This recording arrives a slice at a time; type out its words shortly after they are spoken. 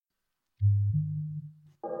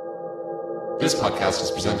This podcast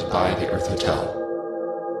is presented by the Earth Hotel.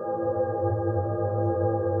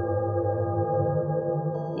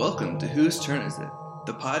 Welcome to Whose Turn Is It?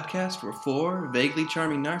 The podcast where four vaguely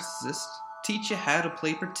charming narcissists teach you how to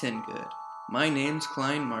play pretend good. My name's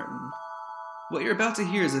Klein Martin. What you're about to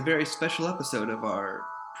hear is a very special episode of our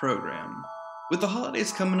program. With the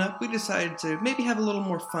holidays coming up, we decided to maybe have a little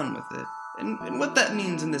more fun with it. And what that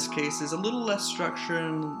means in this case is a little less structure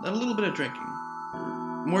and a little bit of drinking.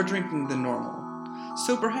 More drinking than normal.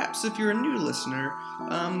 So perhaps if you're a new listener,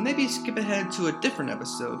 maybe skip ahead to a different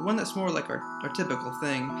episode, one that's more like our typical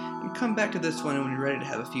thing, and come back to this one when you're ready to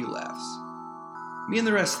have a few laughs. Me and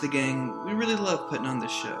the rest of the gang, we really love putting on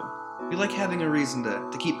this show. We like having a reason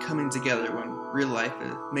to keep coming together when real life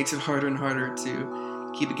makes it harder and harder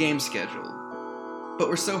to keep a game schedule. But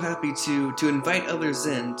we're so happy to invite others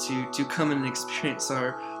in to come and experience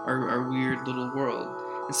our weird little world.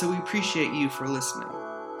 And so we appreciate you for listening.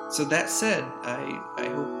 So that said, I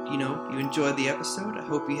hope, you enjoyed the episode. I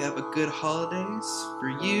hope you have a good holidays for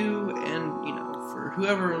you and, for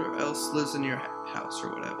whoever else lives in your house or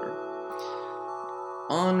whatever.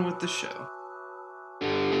 On with the show.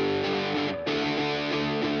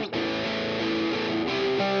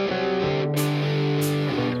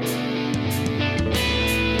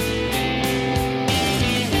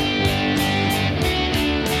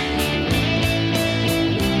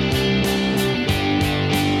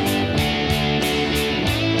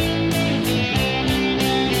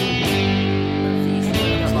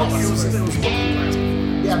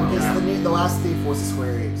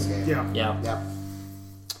 Yeah.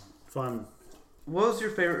 Fun. What was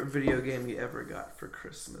your favorite video game you ever got for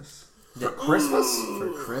Christmas? For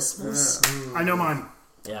Christmas? I know mine.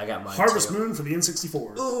 Yeah, I got mine Harvest too. Moon for the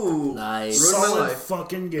N64. Ooh. Nice. Ruined my Solid life.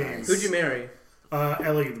 fucking game. Nice. Who'd you marry?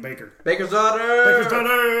 Ellie the baker. Baker's daughter! Baker's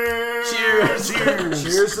daughter! Cheers! Cheers!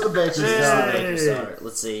 Cheers to the baker's daughter. Hey.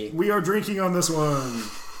 Let's see. We are drinking on this one.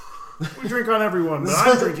 We drink on everyone, but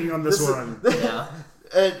I'm drinking on this one. Yeah.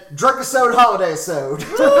 Drunk-a-sode, holiday-sode.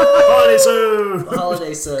 Holiday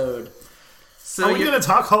Sode. So Are we going to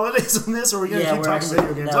talk holidays on this, or are we going to keep talking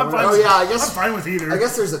video games? I'm fine. I'm fine with either. I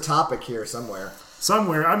guess there's a topic here somewhere.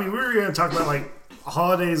 Somewhere. I mean, we were going to talk about,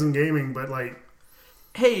 holidays and gaming, but,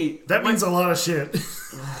 hey, that means a lot of shit.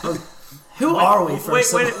 Who are we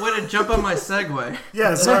first? Way to jump on my segue.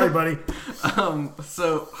 Yeah, sorry, buddy.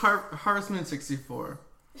 So Harvest Moon 64.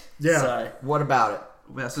 Yeah. Sorry. What about it?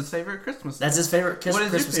 That's his favorite Christmas. That's his favorite What is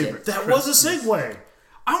Christmas your game. favorite? That was a segue.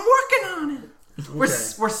 I'm working on it. We're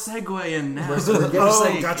segueing now.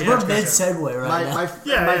 Gotcha. We're mid segue right now.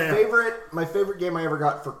 My favorite game I ever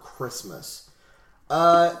got for Christmas.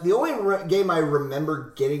 The only game I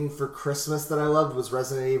remember getting for Christmas that I loved was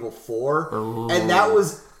Resident Evil 4. Ooh. And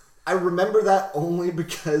I remember that only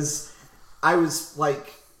because I was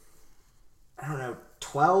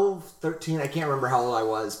 12, 13, I can't remember how old I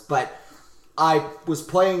was, but I was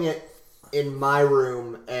playing it in my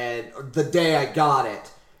room and the day I got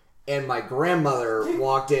it, and my grandmother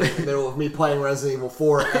walked in the middle of me playing Resident Evil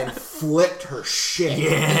 4 and flipped her shit.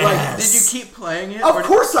 Yes. Did you keep playing it? Of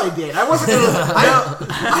course I did. I wasn't going to...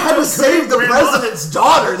 I had to save the president's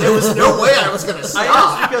daughter. There was no way I was going to stop. I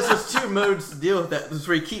asked because there's two modes to deal with that. There's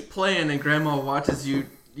where you keep playing and grandma watches you,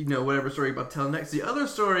 whatever story you're about to tell next. The other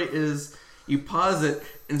story is you pause it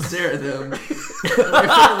and stare at them before they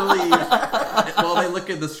leave while they look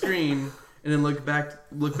at the screen and then look back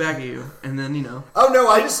at you, and then Oh no!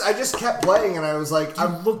 I just kept playing, and I was like, I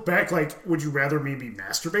look back would you rather me be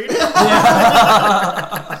masturbating?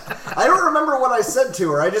 I don't remember what I said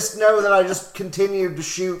to her. I just know that I just continued to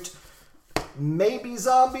shoot. Maybe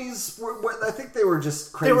zombies. I think they were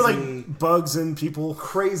just crazy. They were bugs and people.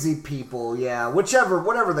 Crazy people, yeah.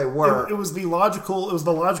 Whatever they were. It was the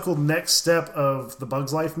logical next step of the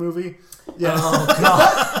Bugs Life movie. Yeah. Oh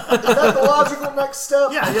god. Is that the logical next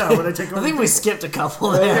step? Yeah. When they take over. I think we skipped a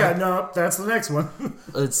couple there. Yeah, no, that's the next one.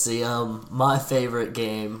 Let's see. My favorite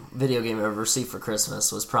video game I ever received for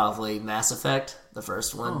Christmas was probably Mass Effect, the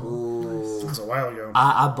first one. It was a while ago.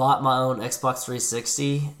 I bought my own Xbox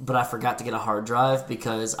 360, but I forgot to get a hard drive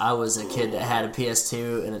because I was a kid that had a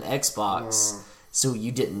PS2 and an Xbox, so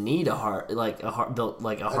you didn't need a hard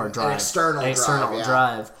drive, an external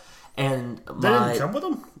drive. And they didn't come with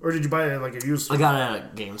them, or did you buy a used one? I got it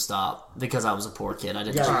at GameStop because I was a poor kid. I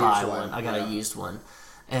didn't just buy one. I got a used one,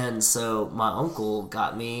 and so my uncle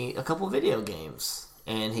got me a couple video games,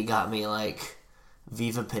 and he got me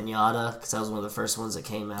Viva Pinata, because that was one of the first ones that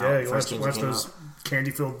came out. Yeah, you first watch games that came those out.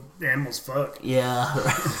 candy-filled animals fuck. Yeah,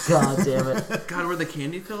 God damn it. God, were they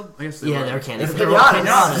candy filled? I guess they Yeah, were. they were candy. They're They were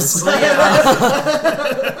pinatas. pinatas.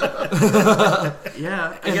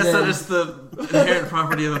 Yeah, I And guess then- that is the inherent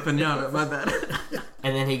property of a pinata. My bad.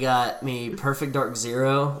 And then he got me Perfect Dark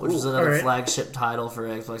Zero, which was another alright. flagship title for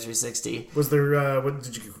Xbox 360. Was there, what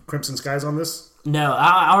did you get, Crimson Skies on this? No,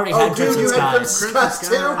 I already had dude, Crimson you had Skies. Crimson Skies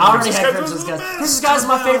too? I already had Crimson Crimson Skies was Skies. the best. Crimson Skies is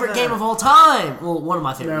my favorite game of all time. Well, one of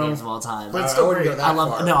my favorite No. games of all time. But it's I still wouldn't great. go that I love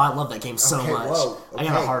far. I love that game so Okay, much. whoa, I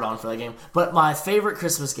got a okay. hard on for that game. But my favorite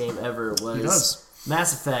Christmas game ever was does.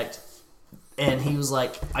 Mass Effect, and he was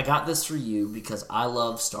like, "I got this for you because I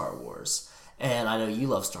love Star Wars, and I know you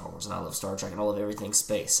love Star Wars, and I love Star Trek, and I love everything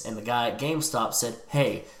space." And the guy at GameStop said,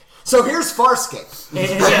 "Hey." So here's Farscape.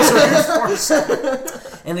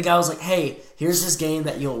 And the guy was like, "Hey, here's this game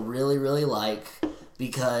that you'll really, really like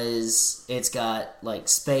because it's got like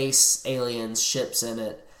space, aliens, ships in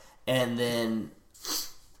it, and then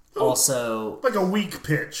also Like a weak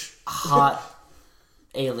pitch. hot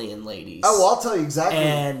alien ladies." Oh, well, I'll tell you exactly.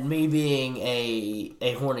 And me being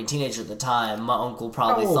a horny teenager at the time, my uncle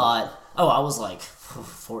probably Oh. thought, I was like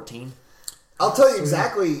 14. I'll tell you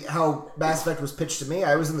exactly how Mass Effect was pitched to me.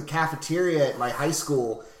 I was in the cafeteria at my high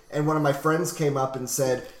school, and one of my friends came up and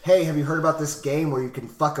said, "Hey, have you heard about this game where you can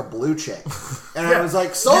fuck a blue chick?" And I was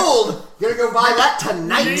like, "Sold! Gonna go buy that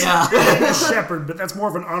tonight." Yeah. Yeah, Shepard, but that's more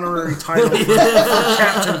of an honorary title for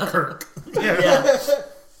Captain Kirk. Yeah.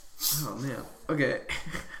 Oh man. Okay.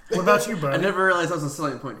 What about you, buddy? I never realized that was a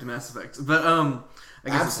selling point to Mass Effect, but I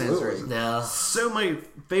guess the answer Absolutely. is No. so. My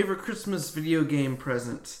favorite Christmas video game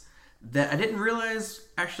present that I didn't realize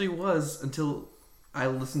actually was until I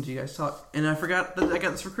listened to you guys talk, and I forgot that I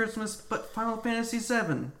got this for Christmas. But Final Fantasy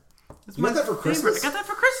VII. It's You got that for Christmas? I got that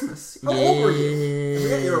for Christmas. How old were you? I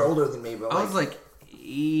forget you were older than me, but I was like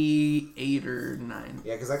 8 or 9.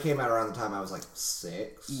 yeah, because that came out around the time I was like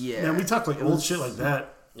 6. Yeah. Man, we talk like It old was- shit like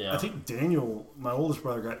that. Yeah. I think Daniel, my oldest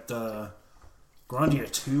brother, got Grandia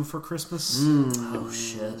 2 for Christmas Oh,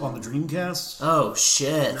 shit. on the Dreamcast. Oh,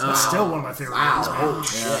 shit. It's still one of my favorite Wow, games. holy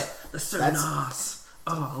shit. That's so That's- nice.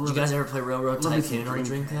 Oh, I love Did you guys ever play Railroad Love me some Tycoon on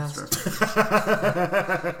Dreamcast? reference.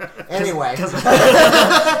 Anyway, Because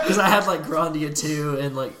I had like Grandia 2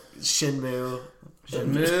 and like Shenmue.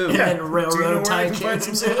 Shenmue. Yeah. And Do you know Railroad where I can find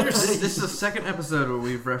some Tycoon. sailors? This is the second episode where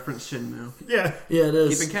we've referenced Shenmue. Yeah. Yeah, it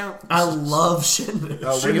is. Keeping count. I love Shenmue.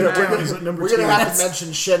 oh, Shenmue is at number we're gonna 2. have to mention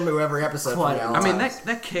Shenmue every episode Quite from now a- on. I mean,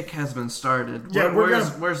 that kick has been started. Yeah, we're where's,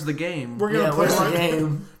 gonna- where's the game? We're gonna Yeah, play where's the like-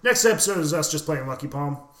 game? Next episode is us just playing Lucky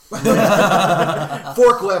Palm.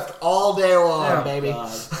 Forklift all day long, Yeah. baby.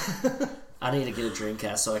 God. I need to get a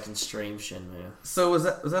Dreamcast so I can stream Shenmue. So was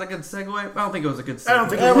that a good segue? I don't think it was a good segue. I don't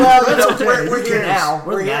think Yeah, it well, That's you know, okay. we're Who here cares? now.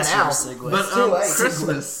 We're here master now. of segues. But too late.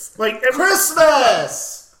 Christmas. Like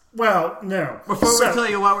Christmas! well, no. Before So, we tell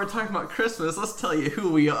you why we're talking about Christmas, let's tell you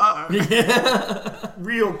who we are.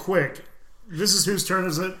 real quick, this is whose turn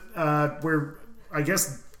is it? Where I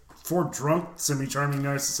guess 4 drunk, semi-charming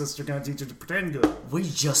narcissists are going to teach you to pretend good. We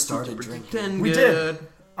just started drinking. Pretend We good. did.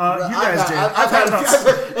 You guys did. I've I've had had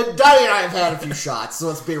about. and Donnie and I have had a few shots, so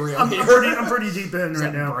let's be real here. I'm pretty deep in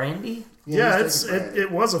right now. Brandy? Yeah, he's taking Brandy.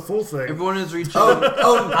 it was a full thing. Everyone is reaching.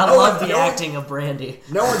 I love the acting of Brandy.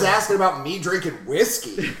 No one's asking about me drinking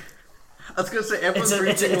whiskey. I was gonna say everyone's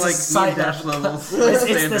It's a reaching site like that- dash levels. It's the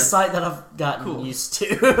standard. site that I've gotten Cool. used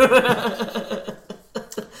to.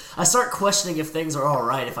 I start questioning if things are all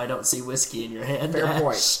right if I don't see whiskey in your hand. Fair Ash.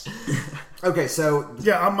 point. Okay, so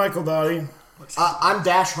Yeah, I'm Michael Dottie. I'm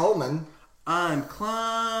Dash Holman. I'm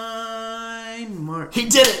Klein Martin. He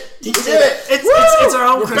did it! He did did it! It's our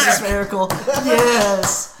own We're Christmas back. miracle.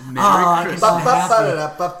 Yes! Merry I can Christmas. buy happy.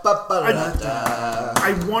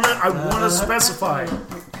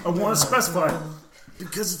 I wanna specify.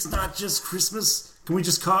 Because it's not just Christmas. Can we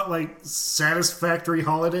just call it like Satisfactory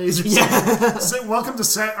Holidays or something? Yeah. So, welcome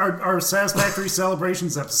to our Satisfactory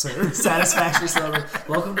Celebrations episode. Satisfactory celebration.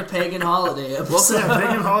 Welcome to Pagan Holiday episode. Yeah,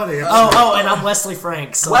 Pagan Holiday episode. Oh, and I'm Wesley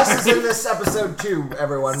Frank. So Wes is in this episode too,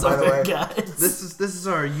 everyone, by the way. guys. This is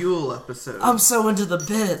our Yule episode. I'm so into the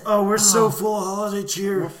bit. Oh, we're so full of holiday We're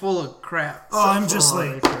cheer. full of crap. Oh, I'm just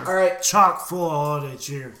like Alright, chock full of holiday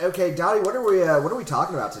cheer. okay, Dottie, what are we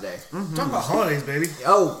talking about today? Talking about holidays, baby.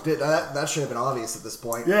 Oh, that should have been obvious at this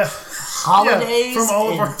point. Yeah. Holidays From all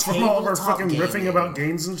of and our tabletop fucking riffing gaming. about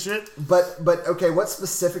games and shit. But okay, what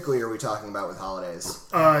specifically are we talking about with holidays?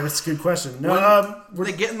 That's a good question. No,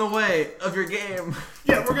 They get in the way of your game.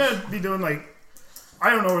 yeah, we're gonna be doing like I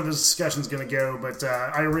don't know where this discussion's gonna go, but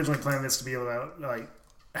I originally planned this to be about like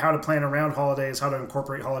how to plan around holidays, how to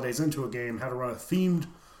incorporate holidays into a game, how to run a themed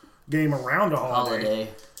game around a holiday.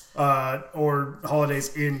 Or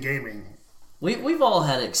holidays in gaming. We've all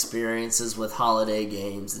had experiences with holiday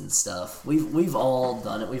games and stuff. We've all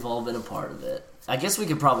done it. We've all been a part of it. I guess we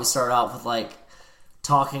could probably start off with like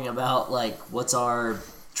talking about like what's our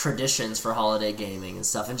traditions for holiday gaming and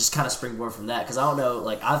stuff, and just kind of springboard from that. Because I don't know,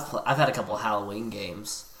 like I've had a couple of Halloween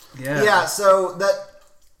games. Yeah. So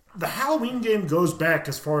the Halloween game goes back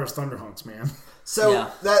as far as Thunderhunks, man. So Yeah.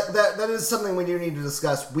 that is something we do need to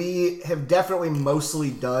discuss. We have definitely mostly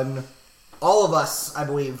done. All of us, I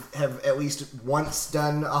believe, have at least once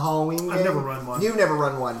done a Halloween game. I've never run one. You've never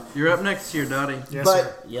run one. You're up next here, Dottie. Yes, But-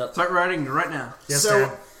 sir. Yep. Start writing right now. Yes, So,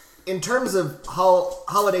 Dad. in terms of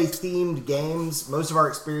holiday themed games, most of our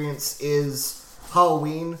experience is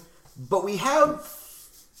Halloween, but we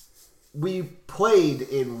played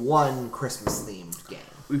in one Christmas themed game.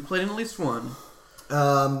 We've played in at least one.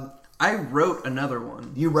 Um, I wrote another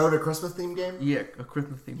one. you wrote a Christmas themed game? Yeah, a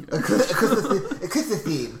Christmas theme. A Christmas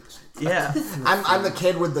theme. Yeah. I'm the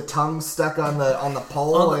kid with the tongue stuck on the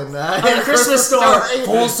pole and On the Christmas store, Story.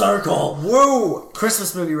 full circle. Woo!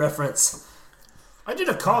 Christmas movie reference. I did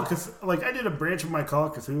a I did a branch of my Call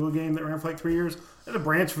of Cthulhu game that ran for like 3 years. I did a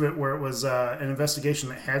branch of it where it was an investigation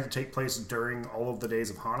that had to take place during all of the days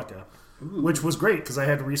of Hanukkah, which was great because I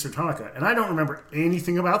had to research Hanukkah, and I don't remember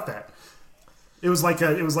anything about that. It was like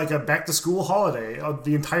a back to school holiday of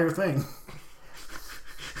the entire thing.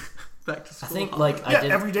 Back to school. I think like Yeah,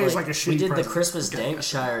 every day is like a shitty We did present. the Christmas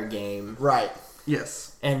Dankshire game, Right.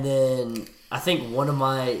 Yes. and then I think one of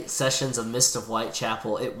my sessions of Mist of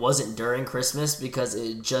Whitechapel, it wasn't during Christmas because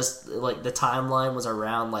it just like the timeline was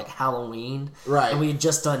around like Halloween, Right. And we had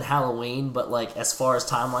just done Halloween, but like as far as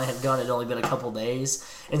timeline had gone, it had only been a couple days,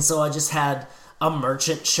 and so I just had a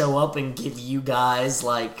merchant show up and give you guys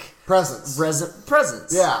like Presents.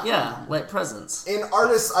 presents. Yeah. like presents. In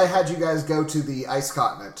Artists, I had you guys go to the Ice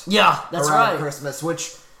Continent. Yeah, that's around right. Christmas,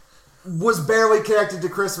 which was barely connected to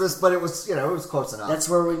Christmas, but it was, it was close enough. That's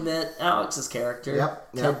where we met Alex's character,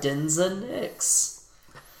 Yep. Cadenza Nix.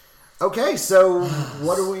 Okay, so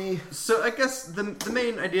what do we... So I guess the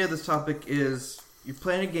main idea of this topic is you're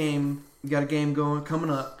playing a game, you got a game coming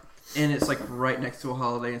up, and it's like right next to a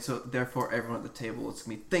holiday, and so therefore everyone at the table is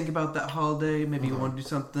going to be thinking about that holiday, maybe you want to do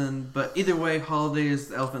something, but either way, holiday is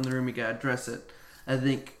the elephant in the room, you got to address it. I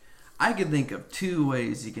think I can think of 2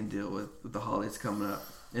 ways you can deal with the holidays coming up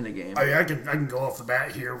in a game. I can go off the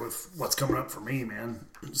bat here with what's coming up for me, man.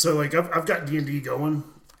 So like I've got D&D going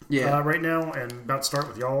right now, and about to start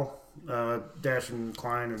with y'all, Dash and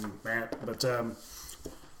Klein and Matt. But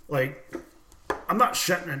like I'm not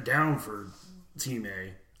shutting it down for Team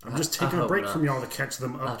A. I'm just taking a hope break not. from y'all to catch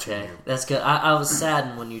them up to Okay, you. that's good. I was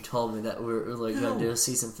saddened when you told me that we were like going to do a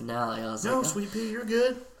season finale. I was No, like, Sweet Pea, you're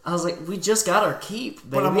good. I was like, we just got our keep,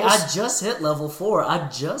 But I'm baby. also- I just hit level 4. I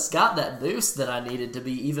just got that boost that I needed to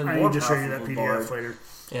be even I more need to show you powerful that bard. PDF later.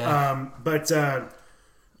 Yeah. But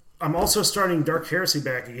I'm also starting Dark Heresy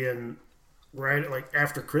back again, right like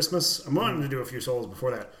after Christmas. I'm wanting to do a few solos before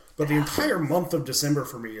that, but the entire month of December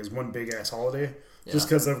for me is one big ass holiday, just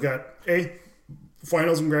because I've got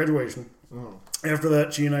finals and graduation. After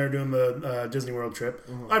that, she and I are doing the Disney World trip.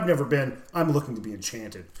 I've never been. I'm looking to be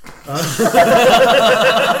enchanted.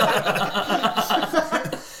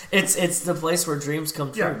 It's the place where dreams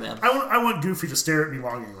come true, Yeah, man. I want Goofy to stare at me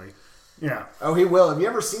longingly. Yeah, Oh, he will. Have you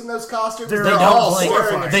ever seen those costumes? They're They all don't blink.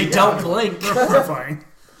 horrifying. They Yeah. don't blink. they're horrifying.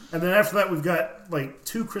 And then after that, we've got like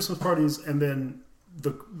 2 Christmas parties, and then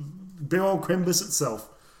the big old Crimbus itself,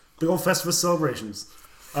 big old Festivus celebrations.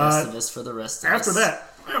 Festivus for the rest of After us.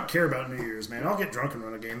 that, I don't care about New Year's, man. I'll get drunk and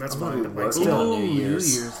run a game. That's fine. But like, let's still, do New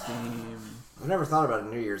Year's. game. I've never thought about a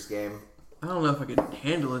New Year's game. I don't know if I could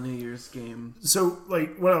handle a New Year's game. so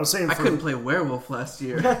like what I was saying I for couldn't play Werewolf last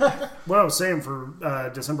year. what I was saying for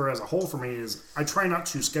December as a whole for me is I try not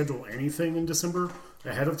to schedule anything in December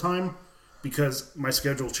ahead of time because my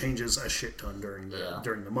schedule changes a shit ton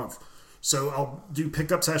during the month. So I'll do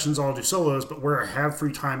pickup sessions, I'll do solos, but where I have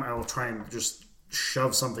free time, I will try and just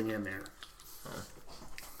shove something in there.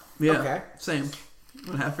 Yeah, Okay. same.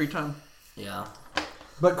 When I have free time. Yeah.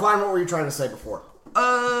 But Klein, what were you trying to say before?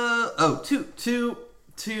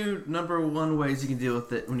 Two number 1 ways you can deal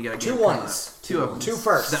with it when you got a game 2 coming ones. up. 2 of them. 2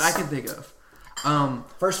 firsts. That I can think of.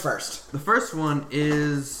 First. The first one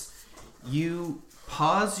is you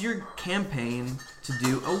pause your campaign to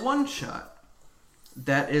do a one-shot.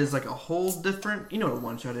 That is like a whole different... You know what a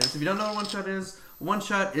one-shot is. If you don't know what a one-shot is, a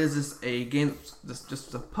one-shot is just a game that's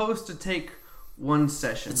just supposed to take one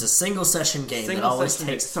session. It's a single session game that Single always session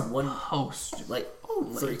takes game. one, Host. like,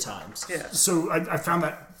 3 times. Yeah. So I found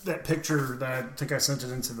that picture that I think I sent it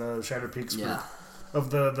into the Shattered Peaks group. Yeah. of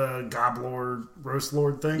the Goblord, Roast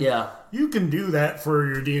Lord thing. Yeah. You can do that for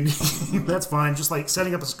your D&D. That's fine. Just like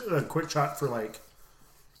setting up a quick shot for like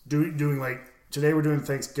doing like today we're doing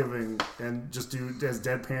Thanksgiving and just do as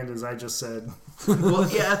deadpan as I just said. Well,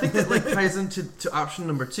 yeah, I think that like ties into option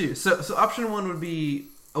number 2. So option 1 would be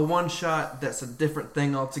a one shot that's a different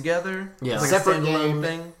thing altogether. Yeah. It's like Separate a standalone game,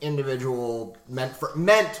 thing. individual, meant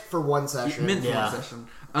for one session. Meant for Yeah. one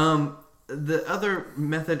session. The other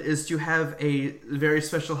method is to have a very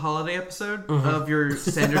special holiday episode of your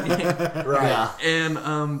standard game. Right. Yeah.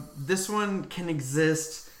 And this one can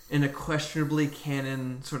exist in a questionably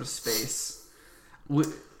canon sort of space.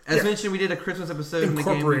 As mentioned, we did a Christmas episode in the game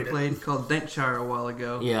we Incorporate it. played called Dankshire a while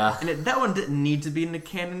ago. Yeah. And that one didn't need to be in the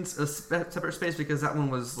canon's separate space because that one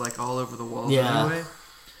was like all over the walls Yeah. anyway.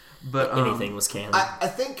 But Anything was canon. I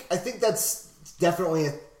think that's definitely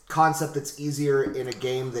a concept that's easier in a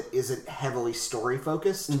game that isn't heavily story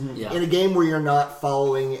focused. Yeah. In a game where you're not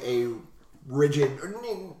following a rigid,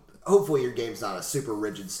 hopefully your game's not a super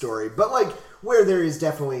rigid story, but like where there is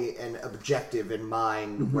definitely an objective in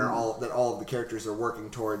mind where all of the characters are working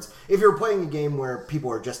towards. If you're playing a game where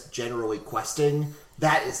people are just generally questing,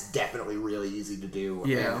 that is definitely really easy to do.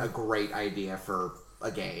 Yeah. And a great idea for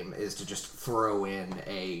a game is to just throw in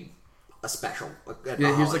a special. yeah,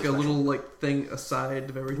 here's like a special. little like thing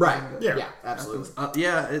aside of everything. Right. that Yeah. happens.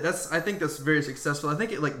 Absolutely. I think that's very successful. I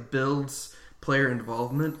think it like builds player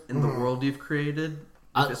involvement in the world you've created.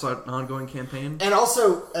 If it's an ongoing campaign. And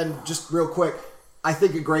also, and just real quick, I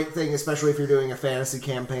think a great thing, especially if you're doing a fantasy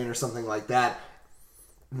campaign or something like that,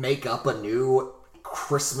 make up a new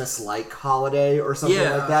Christmas-like holiday or something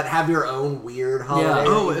Yeah. like that. Have your own weird holiday. Yeah. that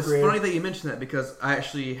Oh, you it's create. funny that you mentioned that because I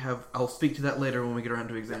actually have. I'll speak to that later when we get around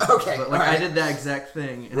to examples. Okay, but like I alright. did that exact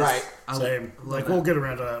thing. And Right. Same. Like we'll get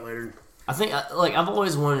around to that later. I think like I've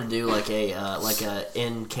always wanted to do like a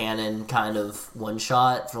in canon kind of one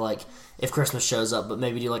shot for like if Christmas shows up, but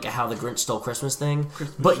maybe do like a How the Grinch Stole Christmas thing.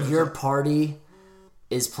 But your party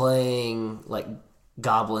is playing like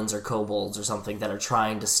goblins or kobolds or something that are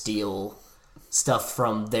trying to steal stuff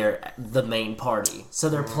from the main party. So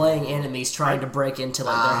they're playing enemies trying to break into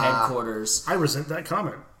like their headquarters. I resent that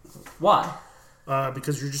comment Why?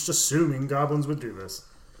 because you're just assuming goblins would do this.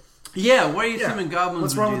 Yeah, why are you Yeah. assuming goblins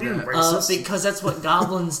What's would wrong do with you, that? racist? Because that's what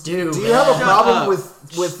goblins do. Do you have a problem up.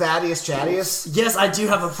 with Thaddeus Chadius? Yes, I do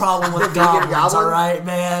have a problem with vegan goblins, goblin? alright,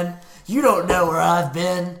 man? You don't know where I've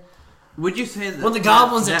been. Would you say that When the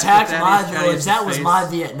goblins attacked my Thaddeus village, that Chadius' was face- my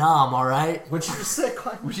Vietnam, alright? What'd you just say,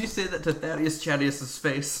 Clyde? Would you say that to Thaddeus Chadius'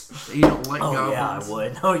 face? That you don't like Oh, goblins? yeah, I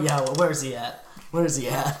would. Oh, yeah, well, where's he at? Where's he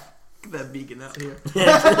at? Get that vegan out here.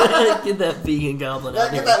 Get that vegan goblin out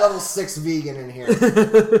Get here. that level 6 vegan in here.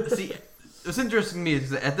 See, what's interesting to me is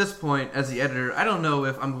that at this point, as the editor, I don't know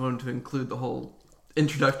if I'm going to include the whole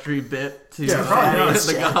introductory bit to Yeah, probably not.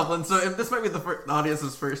 the goblin. So if this might be the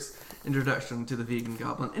audience's first introduction to the vegan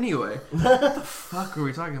goblin. Anyway, what the fuck are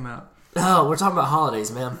we talking about? Oh, we're talking about holidays,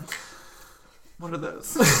 man. What are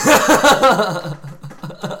those?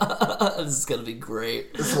 This is gonna be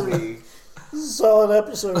great. This will be... Solid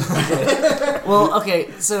episode. Well,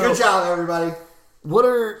 okay, so Good job, everybody. what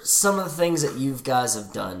are some of the things that you guys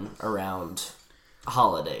have done around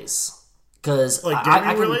holidays? Because Like I gaming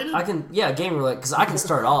can, related? I can, yeah, game related. Because I can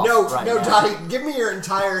start off. No, right no, now. Dottie, give me your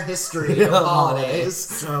entire history of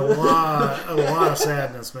holidays. a lot of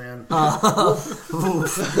sadness, man. Oof.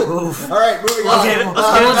 All right, moving on. Okay, well,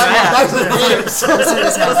 back to the games.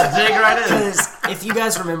 Let's dig right in. Because if you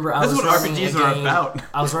guys remember, I This was is what running RPGs a are game. about.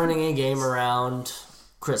 I was running a game around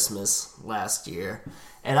Christmas last year,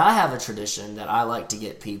 and I have a tradition that I like to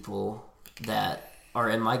get people that are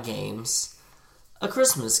in my games a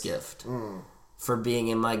Christmas gift for being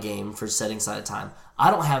in my game, for setting aside time.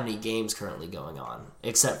 I don't have any games currently going on,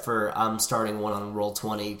 except for I'm starting one on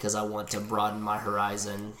Roll20 because I want to broaden my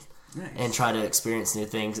horizon and try to experience new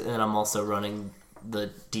things. And then I'm also running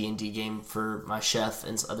the D&D game for my chef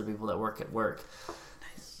and other people that work at work.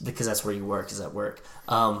 Because that's where you work, is at work.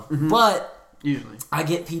 But Usually. I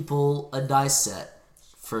get people a dice set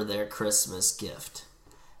for their Christmas gift.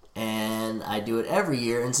 And I do it every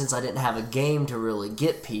year, and since I didn't have a game to really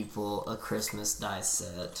get people a Christmas dice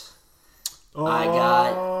set, I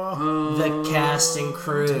got the cast and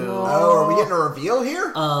crew Oh, are we getting a reveal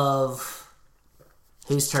here? of...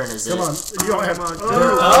 Whose turn is it? Come on. You don't have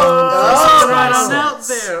Right Dice on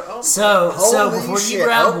sets. out there. Oh, So Holy before you shit.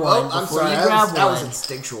 grab Oh, one, I'm before sorry, you that grab was one,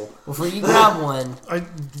 instinctual. before you grab one,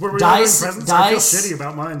 were we Dice- opening presents? dice- I feel shitty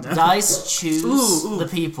about mine now. dice choose Ooh. the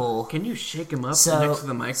people. can you shake him up So- next to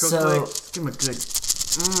the mic real so- quick? Give him a good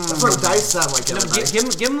That's what dice sound like. No,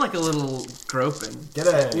 give him like a little groping. Get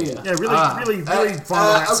a. Yeah, really fondle that okay.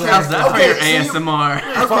 sack. That's for Okay, your so you-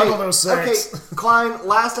 ASMR. Fondle those sacks. Okay, Klein.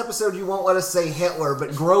 Last episode, you won't let us say Hitler,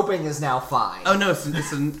 but groping is now fine. Oh no,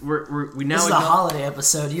 we now This is a holiday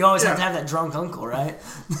episode. You always have to have that drunk uncle, right?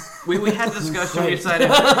 we had a discussion. We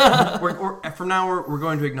decided from now we're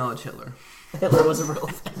going to acknowledge Hitler. Hitler was a real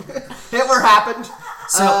thing. Hitler happened.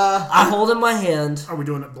 So I hold in my hand Are we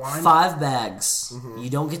doing it blind? 5 bags. You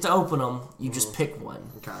don't get to open them. You just pick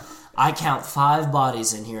one. Okay. I count 5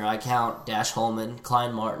 bodies in here. I count Dash Holman,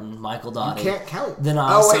 Klein Martin, Michael Dottie. You can't count. Then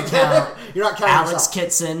I also count You're not counting Alex yourself.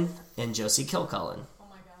 Kitson and Josie Kilcullen. Oh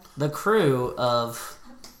my god. The crew of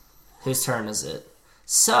Whose Turn Is It?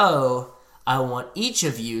 So I want each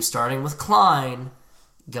of you, starting with Klein,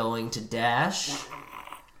 going to Dash,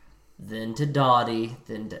 then to Dottie,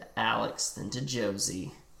 then to Alex, then to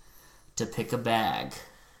Josie, to pick a bag.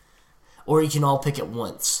 Or you can all pick it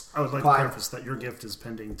once. I would like Fine. to preface that your gift is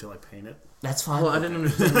pending until I paint it. That's fine. Well, I didn't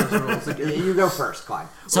understand those rules. Like, You go first, Klein.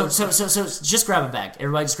 So just grab a bag.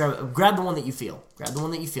 Everybody just grab the one that you feel. Grab the one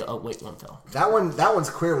that you feel. Oh wait, one fell. That one's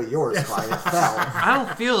clearly yours, Klein. It fell. I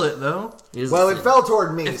don't feel it though. Well, it fell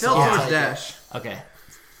toward me. It so fell I'll towards take it. Dash. Okay.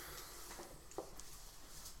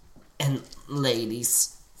 And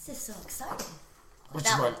ladies, This is so exciting. which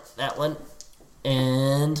That one? one. That one.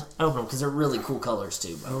 And open them because they're really cool colors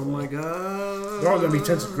too. Oh my god. They're all going to be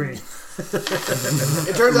tints of green.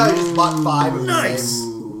 It turns out I just bought 5 of the Nice.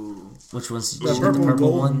 same. Which ones? The Did you get the purple and purple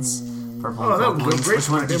gold. ones? Purple Oh, and that gold would go ones. great Which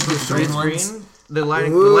for one my did you dimple get? The green It's ones? green. The light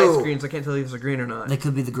Ooh. screens. I can't tell if these are green or not. They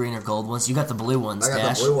could be the green or gold ones. You got the blue ones, I got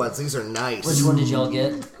Dash. the blue ones. These are nice. Which one did y'all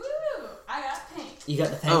get? Ooh, I got pink. You got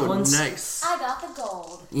the pink Oh, ones? nice. I got the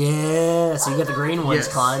gold. Yeah, so you got the green ones,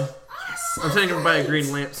 Yes. Klein. I'm trying to buy a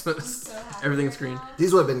green lamp. So everything's green.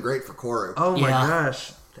 These would have been great for Koru. Oh my Yeah.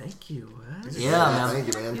 gosh. Thank you. What? Yeah, man. Thank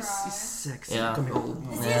you, man. You sexy. Yeah. Gold.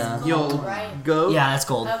 Yeah. Yo, Right. go. Yeah, it's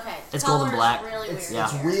gold. Okay. It's gold and Color's black. Really weird. Yeah.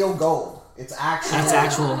 It's real gold. It's actual. That's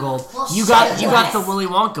actual gold. Well, You got shit. you got the Willy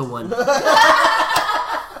Wonka one.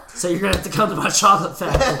 So you're gonna have to come to my chocolate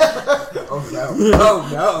factory. Oh no! Oh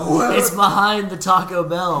no! It's behind the Taco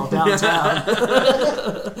Bell downtown.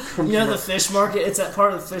 You know the fish market? It's that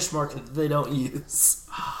part of the fish market that they don't use.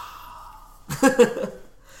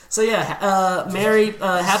 So yeah, merry,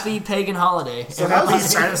 happy pagan holiday. So Happy how's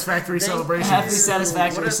this- satisfactory celebration. Happy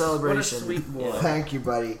satisfactory What a celebration. sweet boy. Yeah. Thank you,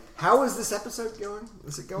 buddy. How is this episode going?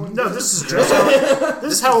 Is it going? No, good? this is just how,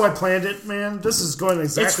 this is how I planned it, man. This is going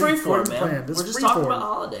It's exactly free form, according to man. plan. This We're is just free talking form. about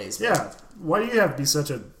holidays. Man. Yeah. Why do you have to be such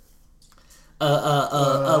a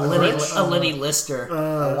Lenny Lister,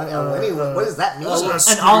 Lenny, what does that mean?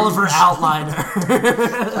 an Oliver outliner,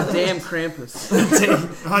 Damn Krampus. a damn a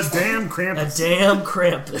Krampus? damn Krampus, Damn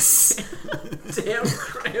Krampus. damn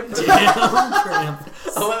Krampus.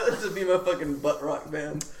 I want this to be my fucking butt rock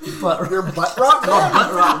band. But Your butt rock band?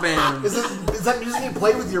 Butt rock band. Is that music you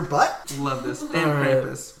play with your butt? Love this. Damn Alright.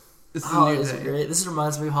 Krampus. This is a oh, new this is day. great. This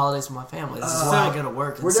reminds me of holidays with my family. This is why I go to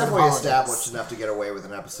work. We're instead of definitely holidays. established enough to get away with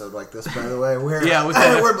an episode like this, by the way. We're, Yeah,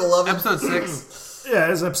 we're beloved. Episode 6. Yeah,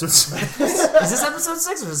 it's episode 6. Is this episode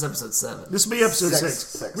 6 or is this episode 7? This will be episode Six. 6.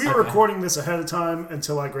 Six. We were Okay. recording this ahead of time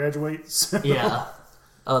until I graduate. So, Yeah.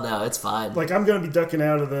 Oh no, it's fine. like, I'm going to be ducking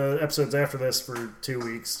out of the episodes after this for 2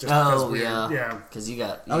 weeks. Just because Oh we're, yeah. Yeah. Because you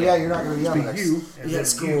got. Oh yeah, you're not going to be on the Be next. you. And Yeah, then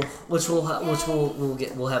it's you. cool.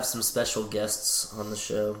 We'll have some special guests on the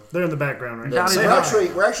show. They're in the background right now. Dottie, Say Dottie.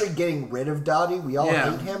 hi. We're actually getting rid of Dottie. We all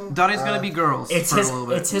Yeah. hate him. Dottie's gonna be girls It's for his. a little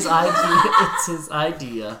bit. It's his idea. It's his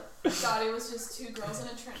idea. Dottie was just 2 girls in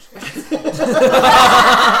a trench coat.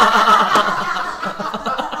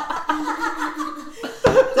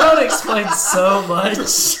 That explains so much.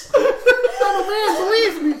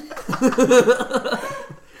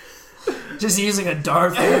 Just using a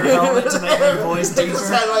Darth Vader helmet to make your voice They just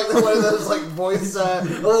deeper. had like one of those like voice, a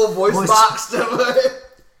little voice Voice- box to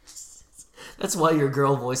That's why your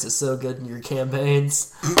girl voice is so good in your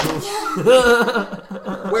campaigns. Wait.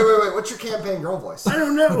 What's your campaign girl voice? I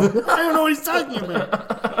don't know. I don't know what he's talking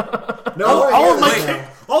about. No, all of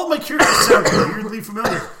wait, my characters sound weirdly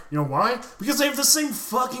familiar. You know why? Because they have the same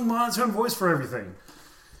fucking monotone voice for everything.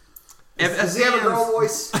 Does he have a girl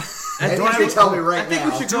voice? And do you I can have- tell me right I think now.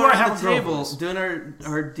 we should Do go I around have the a girl table voice? doing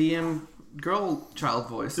our DM girl child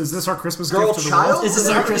voice. Is this our Christmas Girl gift to the child? world? This is Does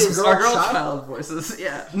our that have to be a Christmas- Our girl child voices,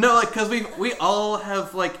 yeah. No, like because we all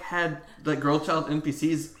have like had like girl child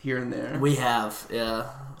NPCs here and there. We have, yeah.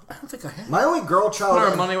 I don't think I have. My only girl Put our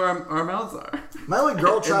child, money where our mouths are. my only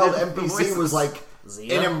girl child the NPC voices. was like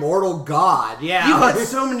Zia? an immortal god. Yeah, You had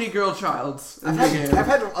so many girl childs in I've the had, game. I've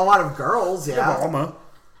had a lot of girls. Yeah, Yeah, Alma.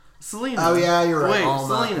 Selena. Oh, yeah, you're right. Wait,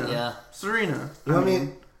 Alma, Selena. yeah. Serena.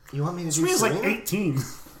 You want me to do Serena's Serena? like 18.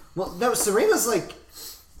 Well, no, Serena's like...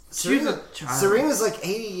 She's a child. Serena's like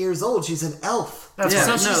 80 years old. She's an elf. That's Yeah.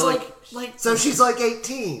 So right. she's no, like So she's like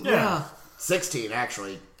 18. Yeah. 16,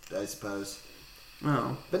 actually, I suppose.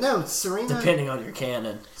 Oh. But no, Serena... depending on your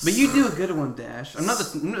canon. But you do a good one, Dash. I'm not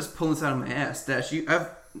just pulling this out of my ass, Dash.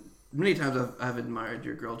 Many times I've admired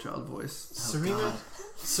your girl child voice. Serena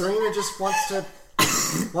just wants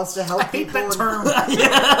to help I hate people. that term.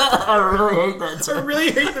 I really hate that I term.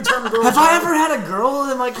 really hate the term girl Have I child. ever had a girl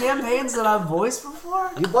in my campaigns that I've voiced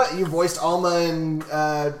before? You voiced Alma and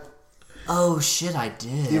Oh shit, I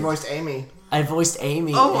did. you voiced Amy. I voiced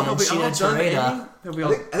Amy Oh, and have we all Sheena done Amy? Torreda. Have we I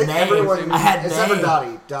all... think Nay. everyone... I had except for Nay.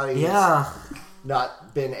 Dottie. Dottie Yeah. has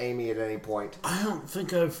not been Amy at any point. I don't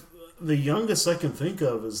think I've... The youngest I can think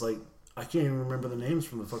of is like... I can't even remember the names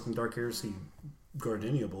from the fucking Dark Heresy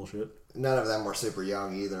Gardenia bullshit. None of them were super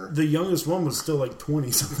young either. The youngest one was still like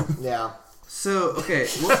 20 something. Yeah. So, okay.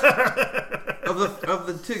 Of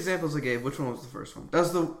the two examples I gave, which one was the first one? That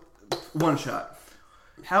was the one shot.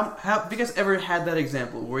 How have you guys ever had that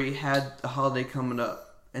example where you had a holiday coming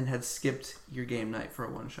up and had skipped your game night for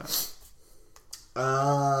a one shot?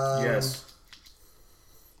 Yes.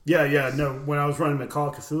 Yeah, no. When I was running the Call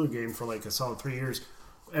of Cthulhu game for like a solid 3 years,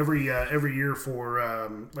 every year for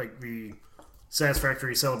like the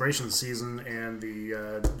Satisfactory Celebration season and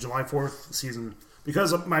the July 4th season,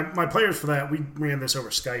 because of my players for that, we ran this over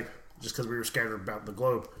Skype just because we were scattered about the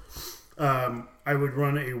globe. I would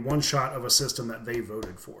run a one shot of a system that they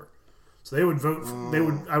voted for. So they would vote.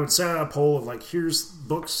 I would set out a poll of like, here's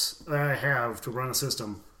books that I have to run a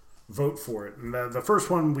system. Vote for it. And the first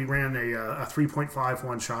one we ran a 3.5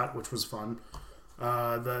 one shot, which was fun.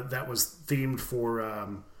 That was themed for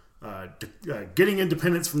getting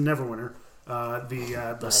independence from Neverwinter.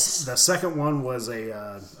 The second one was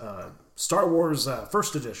a Star Wars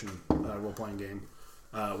First Edition role playing game,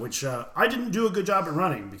 which I didn't do a good job at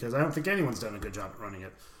running because I don't think anyone's done a good job at running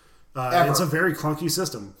it. It's a very clunky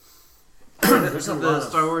system. There's the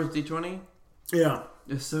Star Wars D20. Yeah,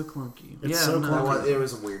 It's so clunky. It's so clunky. It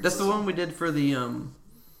was a weird That's the system. one we did for the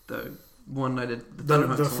one I did.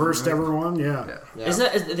 the first ever one. Yeah. Yeah.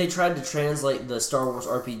 Isn't that, they tried to translate the Star Wars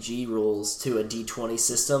RPG rules to a D20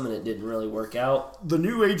 system and it didn't really work out? The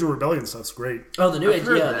new Age of Rebellion stuff's great. Oh, the new I've Age,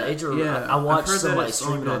 heard yeah, that. the Age of Yeah, I watched I've heard that somebody it's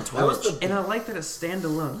stream it all on good. Twitch. That was the- And I like that it's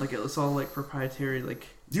standalone. Like it was all like proprietary. Like.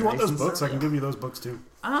 Do you want dice those and books? stuff. I can give you those books too.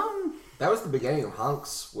 That was the beginning of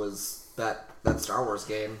Hunks, was that Star Wars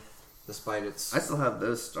game, despite its... I still have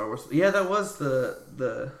those Star Wars. Yeah, that was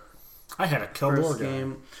the I had a Keldor first guy.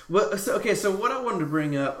 game. Well, so what I wanted to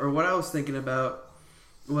bring up, or what I was thinking about,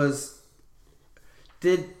 was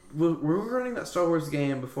were we running that Star Wars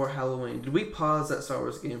game before Halloween? Did we pause that Star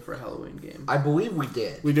Wars game for a Halloween game? I believe we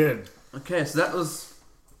did. We did. Okay, so that was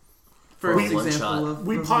first For a one example shot. of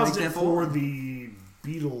We of an paused it example. for the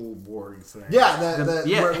Beetleborg thing. Yeah,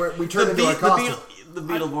 where we turned into a costume. The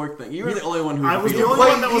Beetleborg thing. You were the only one who I was the You only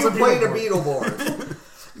one that was a played a Beetleborg. Beetleborg.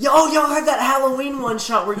 Y'all had that Halloween one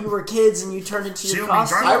shot where you were kids and you turned into your She'll be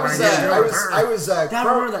costume. drunk. I was I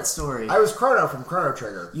remember that story. I was Chrono from Chrono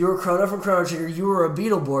Trigger. You were Chrono from Chrono Trigger. You were a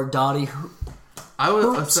Beetleborg, Dottie. I was.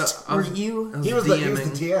 Oops, I was were you? He was the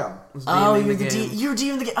DMing. TM. Was Oh, DMing you were the game. you were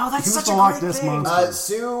DMing the game. Oh, that's He was such the a Loch great Ness thing. monster.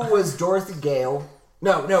 Sue was Dorothy Gale.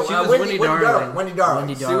 No, She was Wendy Darling. Wendy Darling.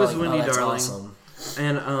 Wendy She Darling. was Wendy oh, that's Darling.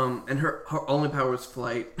 awesome. And her only power was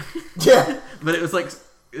flight, Yeah. but it was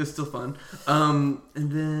still fun. And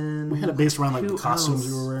then We had it based around like the who costumes else?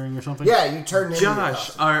 you were wearing or something. Yeah, you turned into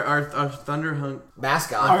Josh, our Thunderhunk,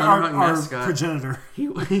 mascot. Our Thunderhawk mascot. progenitor. he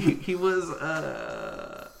was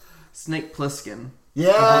Snake Plissken.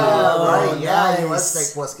 Yeah, Oh, right. Yeah, he was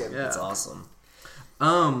nice. Snake Plissken. Yeah. That's awesome.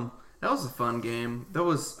 That was a fun game. That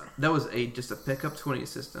was just a pickup 20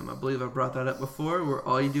 system. I believe I brought that up before, where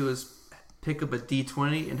all you do is pick up a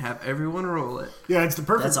D20 and have everyone roll it. Yeah, it's the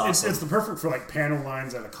perfect. That's awesome. It's the perfect for like panel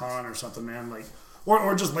lines at a con or something, man. Like,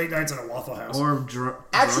 or just late nights at a Waffle House. Or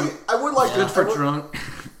Actually, drunk. I would like Good to. for drunk.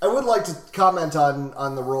 I would like to comment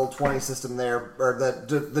on the Roll20 system there, or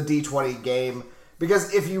the D20 game,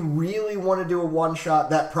 because if you really want to do a one shot,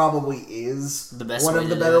 that probably is The best one way of to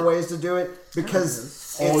the do better it. ways to do it.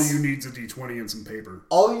 Because All you need is a D20 and some paper.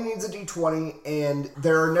 all you need is a D20, and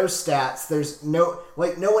there are no stats. There's no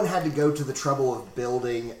one had to go to the trouble of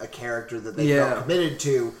building a character that they Yeah. felt committed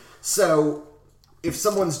to. So if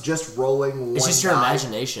someone's just rolling one It's just your die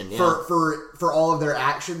imagination, yeah. for all of their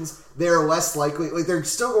actions, they're less likely. Like, they're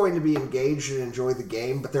still going to be engaged and enjoy the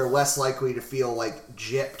game, but they're less likely to feel like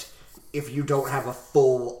gypped if you don't have a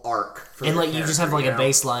full arc. For And the like you just have like character, a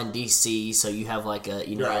baseline DC, so you have like a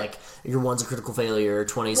Right. like your 1's a critical failure,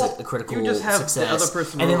 20's Well, a critical you just have the success, other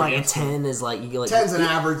person and then roll like a against 10 is like you get like 10's an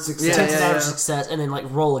average success. 10's an Yeah, average yeah. success, and then like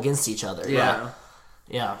roll against each other. Yeah.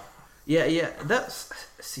 Yeah. Yeah. That's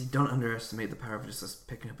see. Don't underestimate the power of just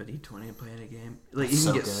picking up a D20 and playing a game. Like you It's can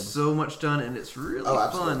so get good. so much done, and it's really Oh,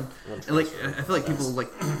 absolutely. fun. And like I feel like people like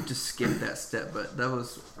just skip that step, but that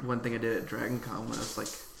was one thing I did at Dragon Con when I was like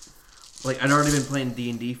I'd already been playing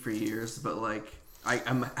D&D for years, but like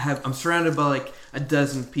I'm surrounded by like a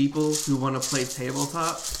dozen people who want to play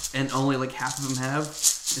tabletop, and only like half of them have.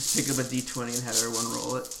 Just pick up a D20 and have everyone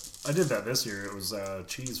roll it. I did that this year. It was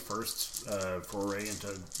Chee's first foray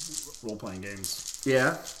into role-playing games.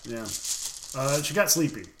 Yeah. Yeah. She got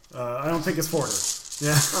sleepy. I don't think it's for her.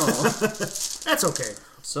 Yeah. Oh, That's okay.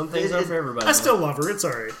 Some things are for everybody. I still love her. It's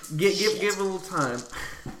all right. give it a little time,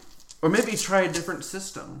 or maybe try a different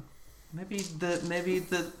system. Maybe the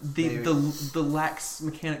lax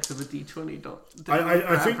mechanics of a D20 don't.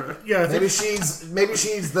 I think, her. yeah, I Maybe think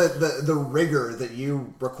she's the rigor that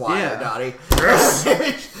you require, Yeah. Dottie.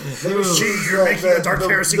 Maybe you're making a Dark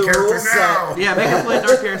Heresy character rule set. now. Yeah, make her play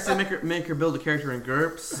Dark Heresy. Make her build a character in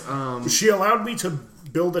GURPS. She allowed me to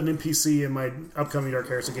build an NPC in my upcoming Dark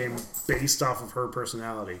Heresy game based off of her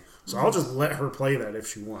personality. So I'll just let her play that if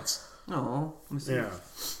she wants. Oh, let me see. Yeah.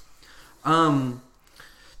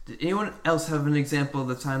 Did anyone else have an example of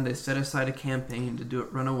the time they set aside a campaign to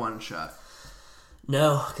run a one shot?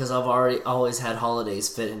 No, because I've always had holidays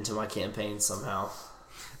fit into my campaign somehow.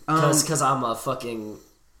 Um, Because I'm a fucking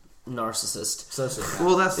narcissist.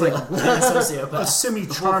 Well, that's like A A sociopath.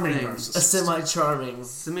 semi-charming thing. A narcissist. semi-charming.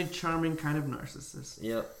 semi-charming kind of narcissist.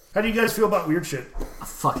 Yep. How do you guys feel about weird shit? I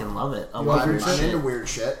fucking love it. I I'm love weird into shit. weird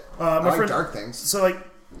shit. My I like friend- dark things. So, like,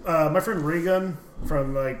 my friend Regan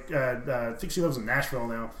from, like, I think she lives in Nashville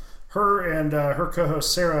now. Her and her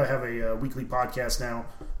co-host Sarah have a weekly podcast now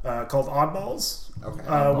called Oddballs,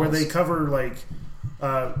 Okay. where they cover, like,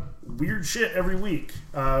 weird shit every week.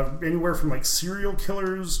 Anywhere from, like, serial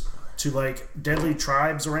killers to, like, deadly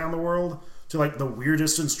tribes around the world to, like, the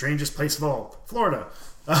weirdest and strangest place of all, Florida.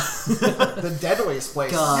 The deadliest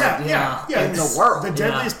place. God. Yeah. In the world. The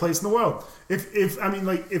deadliest place in the world.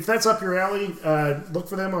 If that's up your alley, look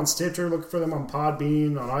for them on Stitcher, look for them on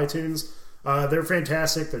Podbean, on iTunes. They're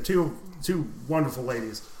fantastic. They're two wonderful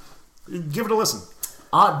ladies. Give it a listen.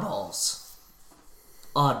 Oddballs.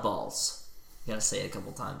 Oddballs. You gotta say it a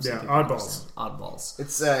couple times. so Yeah, people oddballs. understand. Oddballs.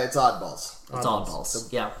 It's oddballs. It's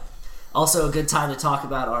oddballs. Yeah. Also, a good time to talk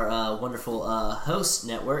about our wonderful host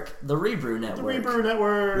network, the Rebrew Network. Rebrew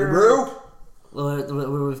Network. Brew. Where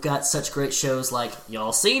we've got such great shows like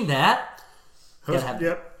Y'all Seen That?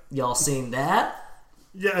 Yep. Y'all Seen That?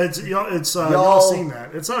 Yeah, it's Y'all y'all seen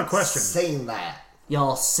that. It's not a question. Saying that.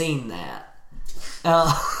 Y'all Seen That?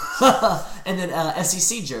 And then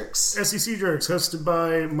SEC Jerks. SEC Jerks, hosted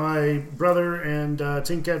by my brother and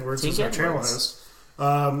Tink Edwards, who's Tink our channel Edwards.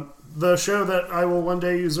 host. The show that I will one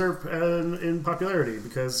day usurp in popularity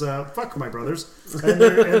because fuck my brothers and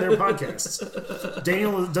their podcasts.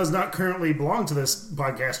 Daniel does not currently belong to this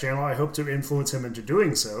podcast channel. I hope to influence him into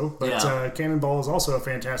doing so. But Yeah. Cannonball is also a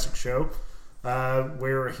fantastic show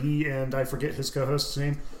where he and I forget his co-host's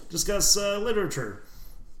name discuss literature.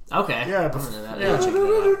 Okay. Yeah, I'm into that. yeah. Check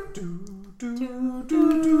that out.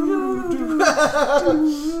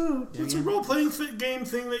 It's a role-playing game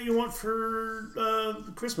thing that you want for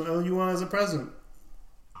Christmas. Oh, you want as a present.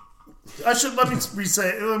 I should let me say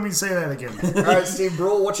that again. All right, Steve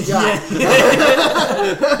Brule, what you got?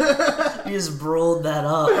 You just rolled that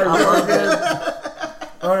up. I love it.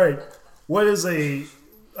 All right, what is a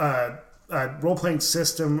role-playing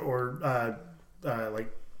system or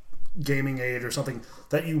like gaming aid or something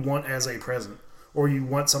that you want as a present, or you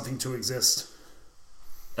want something to exist?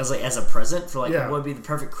 As a present for like Yeah. what would be the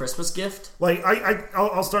perfect Christmas gift? Like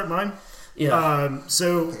I'll start mine. Yeah.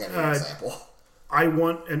 So I got an example. I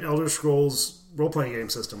want an Elder Scrolls role-playing game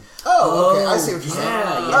system. Oh, okay. I see what you're saying.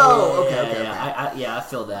 I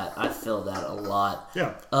feel that. I feel that a lot.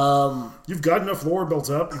 Yeah, Um, you've got enough lore built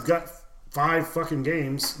up. You've got 5 fucking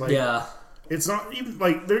games. Like, yeah. it's not even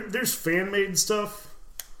like there's fan-made stuff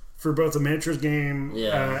for both a miniatures game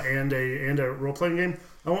Yeah. and a role-playing game.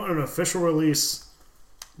 I want an official release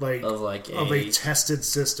Of a tested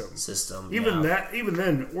system. Even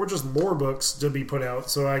then, or just lore books to be put out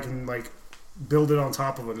so I can like build it on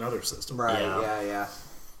top of another system. Right, Yeah. yeah.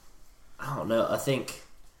 I don't know. I think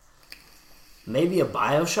maybe a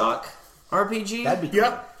BioShock RPG. That'd be cool.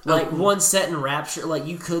 Yep. like one set in Rapture. Like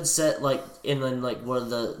you could set like, and then like one of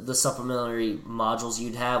the supplementary modules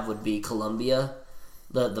you'd have would be Columbia.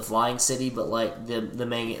 the Flying City, but like the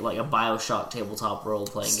main like a BioShock tabletop role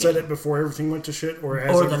playing Set game. it before everything went to shit, or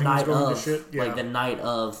as Or the everything was night going of, to shit. Yeah. like the night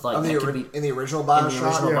of, like In that the, could be in the original in Bioshock? the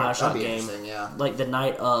original Yeah, BioShock that'd be game, interesting, yeah. like the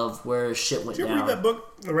night of where shit went Did you ever down. read that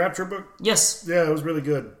book, the Rapture book? Yes, Yeah, it was really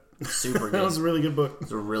good. super That was good. a really good book.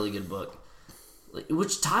 It's a really good book.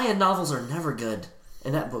 Which tie-in novels are never good,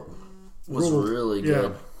 and that book was Ruled. really Yeah.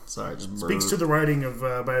 good. Sorry, just Speaks to the writing of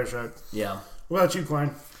Bioshock. yeah. What about you,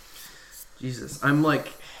 Klein? Jesus, I'm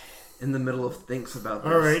like in the middle of thinks about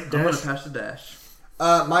this. All right, I'm gonna Dash. pass to Dash.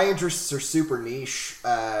 My interests are super niche.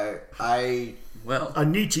 Well, A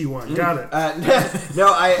Nietzsche one. Got it. No,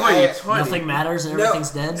 I Nothing matters and No, everything's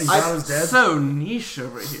dead. God is dead. so niche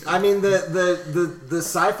over here. I mean, the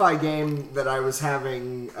sci-fi game that I was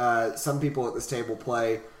having some people at this table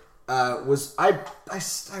play was I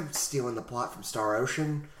was stealing the plot from Star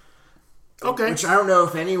Ocean, Okay. which I don't know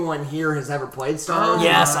if anyone here has ever played Star Ocean.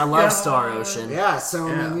 Yes, I love Yeah. Star Ocean. Yeah, so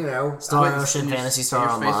I mean, you know, Star Wait, Ocean, your- Fantasy Star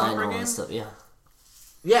your space Online, opera all game? that stuff. Yeah.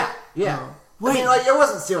 yeah. I mean, like, it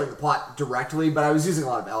wasn't stealing the plot directly, but I was using a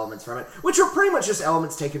lot of elements from it, which were pretty much just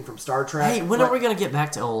elements taken from Star Trek. Hey, when but are we gonna get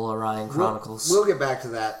back to old Orion Chronicles? We'll get back to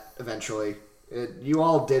that eventually. You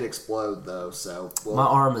all did explode, though, so My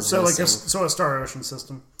arm is So missing. a Star Ocean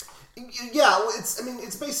system. Yeah, well,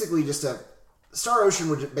 it's basically just a Star Ocean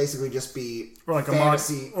would basically just be Or like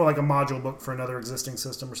fantasy. or like a module book for another existing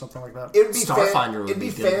system or something like that. It would be Starfinder would it'd be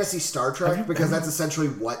be good. fantasy Star Trek because that's essentially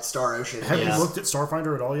what Star Ocean Have is. Yeah. you looked at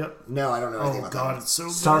Starfinder at all yet? No, I don't know anything Oh about god, that. it's so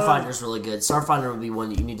good. Starfinder's really good. Starfinder would be one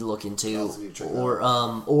that you need to look into, I'll need to check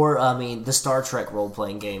that or I mean, the Star Trek role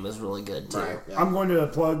playing game is really good too. Right, yeah. I'm going to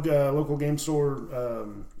plug local game store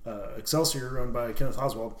Excelsior, run by Kenneth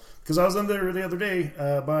Oswald, because I was in there the other day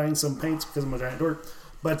buying some paints because I'm a giant dork.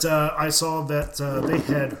 But I saw that they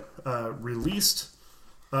had released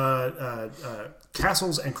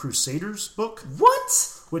Castles and Crusaders book,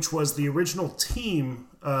 What? which was the original team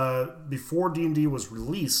before D&D was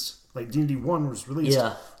released. Like D&D 1 was released.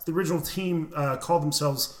 Yeah. The original team called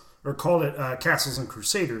it Castles and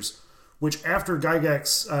Crusaders, which after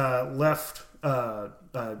Gygax left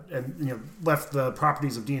left the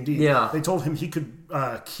properties of D&D, Yeah. they told him he could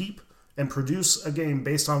keep and produce a game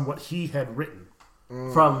based on what he had written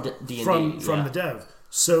From D&D. from yeah. the dev.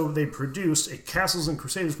 So they produced a Castles and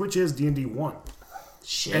Crusaders, which is D&D 1.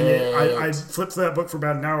 Shit. And I flipped through that book for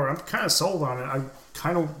about an hour. I'm kind of sold on it. I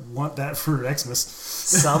kind of want that for Xmas.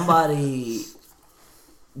 Somebody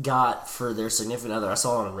got for their significant other, I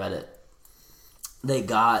saw it on Reddit, they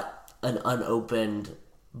got an unopened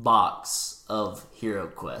box of Hero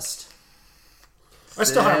Quest. I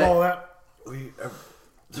still have all that.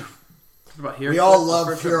 About Hero We all Quest, love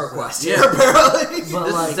the first Hero episode. Quest Yeah. here, apparently. But This is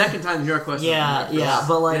like, the second time Hero Quest. yeah, has been yeah,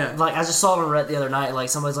 but like, Yeah. like I just saw it on Reddit the other night. Like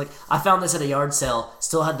somebody's like, I found this at a yard sale.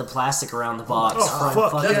 Still had the plastic around the box. Oh, from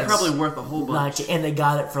fuck, fucking That's yes. probably worth a whole bunch. and they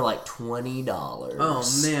got it for like $20.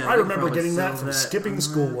 Oh man, I they remember probably getting that sell from that. skipping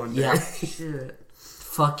school one day. Yeah, Shit.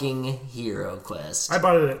 fucking Hero Quest. I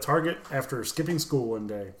bought it at Target after skipping school one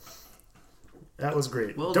day. That was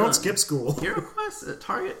great. Well Don't done. skip school. Hero Quest at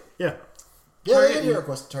Target. Yeah. Yeah, they had Hero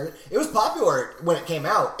Quest at Target. It was popular when it came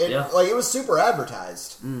out. It was super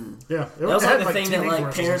advertised. Yeah. That was had, like the thing that TV like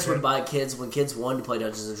commercials parents and would shit. buy kids when kids wanted to play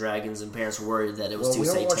Dungeons and Dragons, and parents were worried that it was too we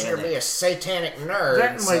don't want you to be satanic. a satanic nerd.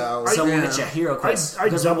 That and, like, so So we Yeah. get you Hero Quest I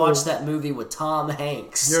because we double- watched that movie with Tom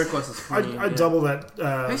Hanks. Hero Quest is funny. I double that.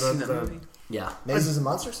 Have you seen that movie? Yeah, Mazes and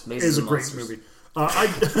Monsters? Mazes Is a and great Monsters. movie.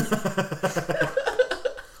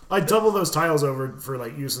 I double those tiles over for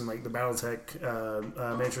like using like the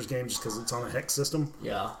BattleTech Miniatures game just because it's on a hex system,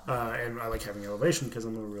 Yeah, and I like having elevation because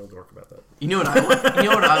I'm a real dork about that. You know what I want? You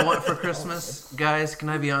know what I want for Christmas, guys? Can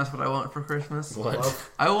I be honest? What I want for Christmas? what?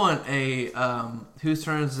 I want a whose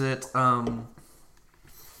turn is it?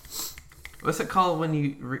 What's it called when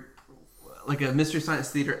you like a Mystery Science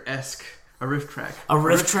Theater esque a riff track? A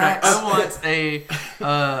riff track? I want a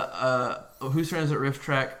whose turn is it? Riff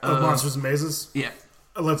track Of Monsters and Mazes. Yeah.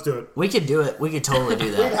 Let's do it. We could do it. We could totally do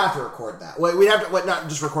We'd that. have to record that. Wait, we'd have to not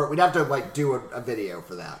just record. We'd have to like do a video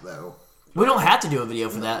for that though. We don't have to do a video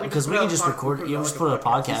for that because we can just record it. You just put it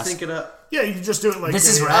on a Just sync podcast. it up. Yeah, you can just do it like This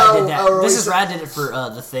is a- Rad did that. oh, This so- is Rad did it for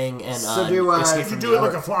the thing and So do, Escape you from You New do it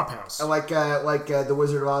York. like a flop house. Like the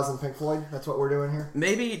Wizard of Oz and Pink Floyd. That's what we're doing here.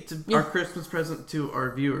 Maybe our Christmas present to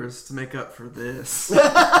our viewers to make up for this.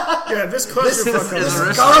 Yeah, this clusterfuck. is of- a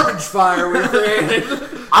riff- Garbage fire we created.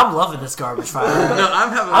 I'm loving this garbage fire. No,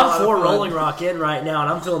 I'm having. A I'm lot for of fun. Rolling Rock in right now, and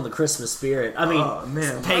I'm feeling the Christmas spirit. I mean, Oh,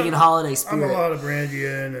 man. pagan holiday I'm a spirit. lot of brandy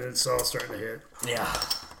in, and it's all starting to hit. Yeah,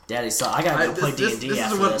 Daddy saw. I gotta go play D&D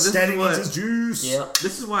after this. Daddy what- needs his juice. Yep.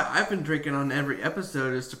 This is why I've been drinking on every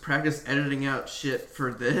episode is to practice editing out shit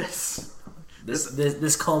for this.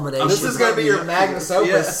 This culmination. This is going to be your magnus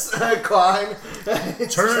opus, Klein. Turn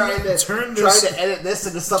trying this to edit this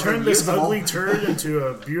into something turn this usable. ugly turd into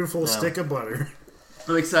a beautiful stick of butter.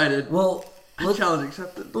 I'm excited. Well, look, Challenge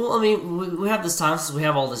accepted. well, I mean, we have this time since we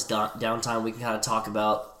have all this downtime. We can kind of talk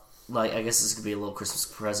about, like, I guess this could be a little Christmas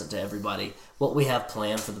present to everybody. What we have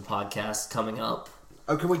planned for the podcast coming up.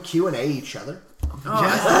 Oh, can we Q&A each other?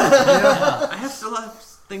 I have still have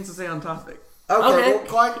things to say on topic. Okay. Okay. Well,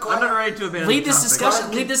 Klein, I'm not ready to abandon Lead the this topic.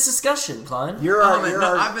 discussion. Lead this discussion, Klein. you're Oh, our, man, you're no,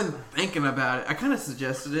 our I've been thinking about it. I kind of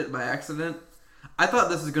suggested it by accident. I thought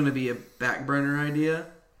this was going to be a back burner idea,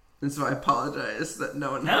 and so I apologize that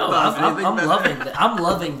no one No, thought of I'm anything better. loving. I'm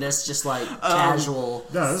loving this. Just like casual.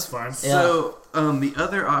 No, that's fine. Yeah. So, the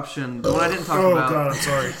other option, the one I didn't talk Oh about, god,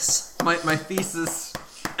 I'm sorry. my thesis.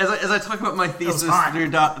 As I talk about my thesis hot. through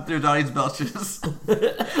Dottie's belches,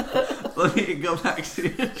 let me go back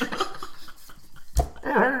to.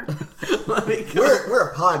 Let me go. we're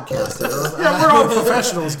a podcast. Yeah, we're all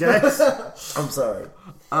professionals, guys. I'm sorry.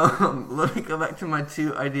 Let me go back to my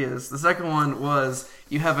two ideas. The second one was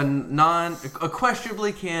you have a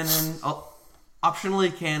questionably canon,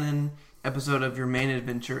 optionally canon episode of your main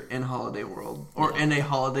adventure in Holiday World or in a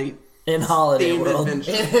holiday In Holiday themed World.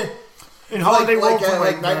 adventure. In Holiday World, for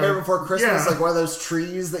like Nightmare Before Christmas, yeah. like one of those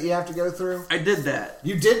trees that you have to go through. I did that.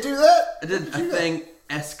 You did do that? I did When a you do that?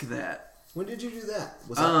 thing-esque that. When did you do that?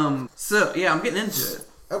 Was that So yeah, I'm getting into it.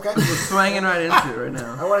 okay? We're swinging right into it right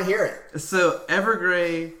now. I want to hear it. So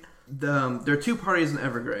Evergrey, there are two parties in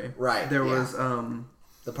Evergrey. Right, There yeah. was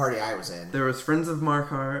The party I was in. there was Friends of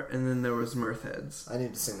Markar, and then there was Mirthheads. I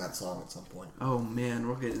need to sing that song at some point. Oh man,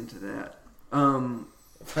 we'll get into that.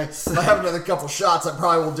 If I have another couple shots, I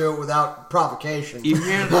probably will do it without provocation. You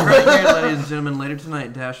hear right here, ladies and gentlemen, later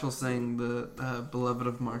tonight, Dash will sing the Beloved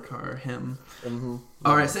of Markar hymn. Mm-hmm.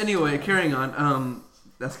 All right. So anyway, carrying on.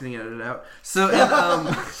 That's getting edited out. So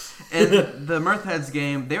in the Mirthheads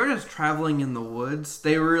game, they were just traveling in the woods.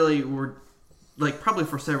 They really were, like, probably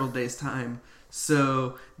for several days' time.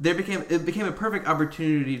 So it became a perfect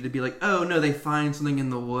opportunity to be like, oh no, they find something in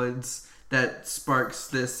the woods that sparks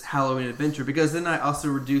this Halloween adventure. Because then I also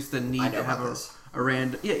reduced the need to have a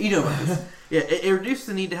random. Yeah, you know about this. Yeah, it reduced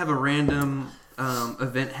the need to have a random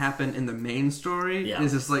event happen in the main story. Yeah.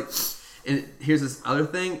 It's just like, and here's this other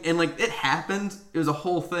thing, and like it happened. It was a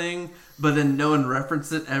whole thing, but then no one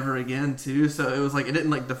referenced it ever again too. So it was like it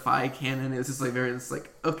didn't like defy canon. It was just like it's like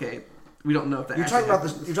okay, we don't know if that. You're talking about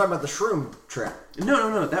the shroom trip.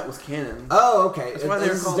 No, that was canon. Oh, okay. That's why they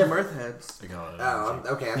were This is called different. Mirthheads. Oh,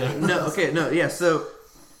 okay. I mean, No, yeah. So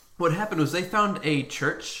what happened was they found a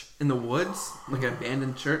church in the woods, like an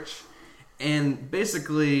abandoned church, and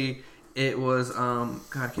basically it was God,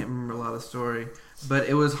 I can't remember a lot of the story, but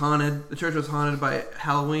it was haunted. The church was haunted by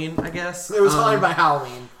Halloween, I guess. it was haunted by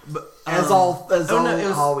Halloween, but, as all it was-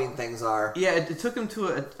 Halloween things are. Yeah, it took them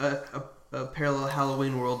to a parallel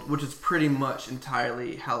Halloween world, which is pretty much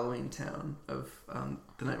entirely Halloween town of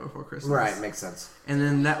The Night Before Christmas. Right, makes sense. And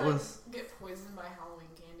then that was, Get poisoned by Halloween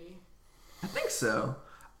candy. I think so.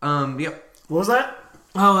 Yep. What was that?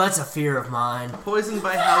 Oh, that's a fear of mine. Poisoned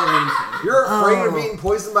by Halloween candy. You're afraid of Oh. being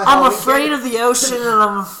poisoned by I'm Halloween afraid candy? of the ocean, and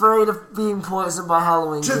I'm afraid of being poisoned by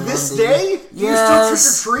Halloween To this candy. day? Do Yes. you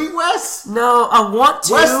still trick or treat, Wes? No, I want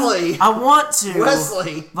to. Wesley. I want to.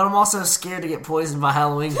 Wesley. But I'm also scared to get poisoned by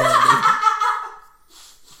Halloween candy.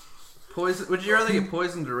 Poison. Would you rather get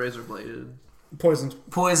poisoned or razor bladed? Poisoned.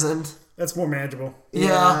 Poisoned. That's more manageable.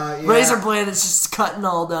 Yeah. Yeah. Razor blade is just cutting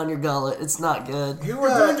all down your gullet. It's not good. Who, You're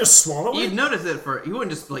going to just swallow You'd it? notice it you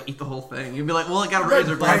wouldn't just like eat the whole thing. You'd be like, well, I got a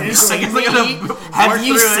razor blade. Have you I seen guess me I gotta eat? work Have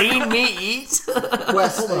you through it. seen me eat?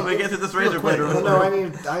 Wesley. Let me get through this razor blade. quick. real No,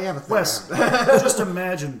 quick. I have a thing. Wes, just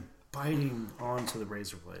imagine biting onto the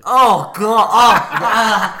razor blade. Oh god!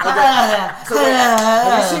 Oh. So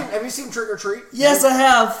wait, have you seen Trick or Treat? Yes, I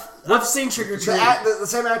have. I've seen Trick or Treat. The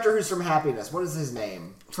same actor who's from Happiness. What is his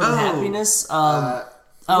name? From Oh. Happiness.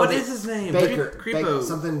 What the- is his name? Baker. Creepo.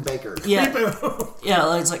 Something Baker. Yeah, Creepo. yeah,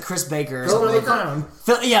 like, it's like Chris Baker. Or Phil something. Baker? Clown.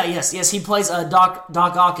 Yeah, yes. He plays Doc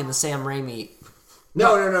Ock in the Sam Raimi.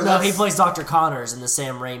 No. No, that's- he plays Dr. Connors in the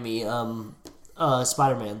Sam Raimi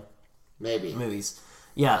Spider-Man Maybe. movies.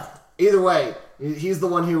 Yeah, Either way, he's the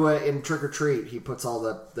one who in Trick or Treat he puts all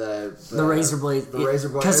the razor blade. The razor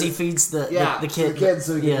blade because he feeds the to kid. the kids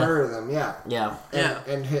so he can yeah. murder them. Yeah. Yeah.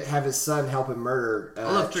 And have his son help him murder. I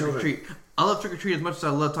love Trick or children. Treat. I love Trick or Treat as much as I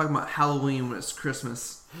love talking about Halloween when it's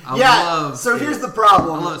Christmas. I Yeah. love So it. here's the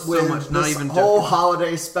problem I love it so with much, not this even whole joking.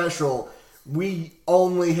 holiday special. We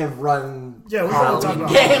only have run Yeah, we gotta talk Halloween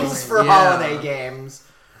about games Halloween. for Yeah. holiday games.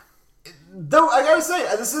 Though I gotta say,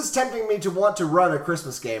 this is tempting me to want to run a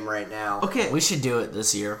Christmas game right now. Okay, We should do it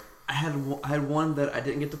this year. I had one that I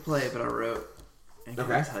didn't get to play, but I wrote. And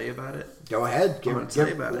can I Okay. tell you about it? Go ahead. I'm gonna tell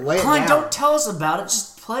you about it. Lay it Klein, down. don't tell us about it.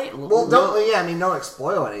 Just play it. Well, don't. Yeah, I mean, don't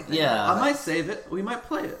spoil anything. Yeah. I might save it. We might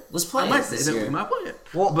play it. Let's play I it might this save it. year. We might play it.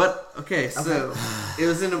 Well- but okay, so it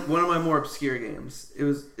was in one of my more obscure games. It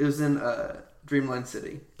was in Dreamline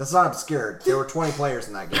City. That's not obscure. There were 20 players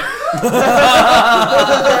in that game.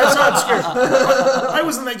 That's not obscure. I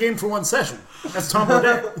was in that game for one session. That's Tom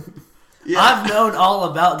Baudet. I've known all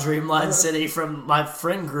about Dreamline City from my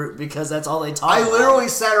friend group because that's all they talk I about. literally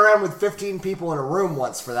sat around with 15 people in a room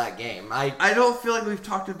once for that game. I don't feel like we've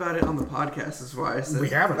talked about it on the podcast. Is why I said We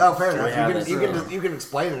haven't. Oh, fair enough. haven't, You can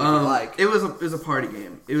explain it if you like. It was a party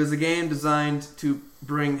game. It was a game designed to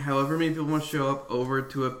bring however many people want to show up over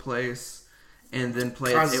to a place and then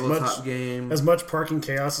play a Cause tabletop game. As much parking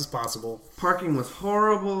chaos as possible. Parking was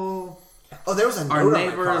horrible. Oh, there was a Our note on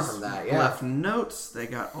my car neighbors from that. Yeah. left notes. They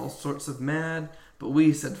got all sorts of mad, but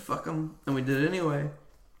we said fuck them, and we did it anyway,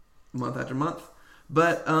 month after month.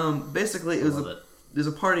 But basically, it Love it. was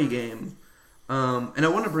a party game, and I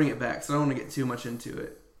want to bring it back, so I don't want to get too much into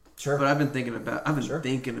it. Sure. But I've been thinking about it. Sure.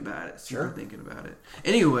 Super thinking about it.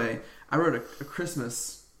 Anyway, I wrote a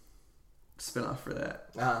Christmas spinoff for that,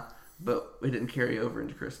 Uh-huh. but it didn't carry over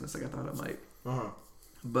into Christmas like I thought it might. Uh-huh.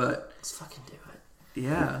 But Let's fucking do it.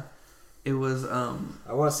 yeah, it was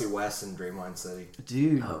I want to see Wes in Dreamline City.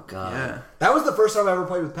 dude. Oh, God. Yeah, That was the first time I ever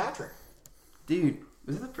played with Patrick. dude.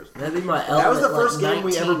 Was it the first? That'd be my That element, was the first like game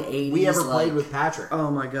we ever played like, with Patrick.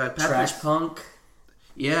 Oh my god, Patrick. Trash punk,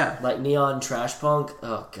 Yeah. like neon trash punk.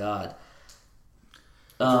 Oh God.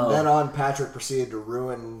 From then on, Patrick proceeded to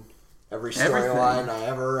ruin every storyline I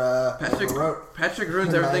ever wrote. Patrick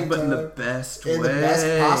ruins In everything, that, but in the best way. in the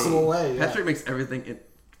best possible way, yeah. Patrick makes everything.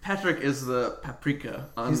 Patrick is the paprika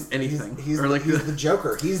on anything. He's or like the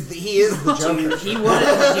Joker. He is the Joker. He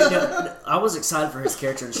wanted. I was excited for his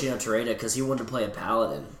character in Shino Toreda because he wanted to play a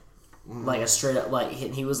paladin, like a straight up like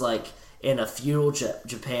he was like in a feudal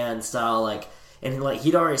Japan style like, and like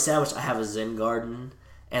he'd already established I have a Zen garden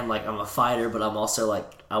and like I'm a fighter, but I'm also like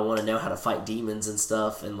I want to know how to fight demons and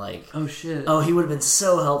stuff and like oh shit. oh he would have been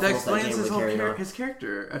so helpful that if that explains game his would whole carry on. his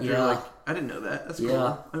character. After Yeah. like I didn't know that. That's cool.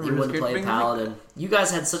 Yeah, I you remember his wouldn't play character being paladin. like You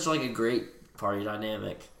guys had such like a great party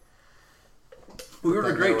dynamic. that. We were a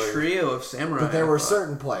then great there were- trio of samurai. But there I were thought.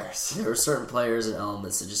 certain players. There were certain players and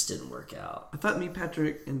elements that just didn't work out. I thought me,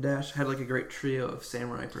 Patrick, and Dash had like a great trio of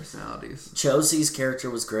samurai personalities. Chosie's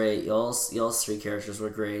character was great. Y'all's three characters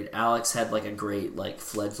were great. Alex had like a great like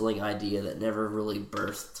fledgling idea that never really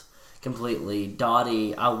birthed completely.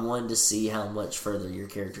 Dottie, I wanted to see how much further your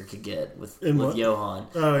character could get with what? Johan.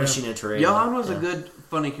 Oh, yeah. With Shino Toreda. Johan was Yeah. a good,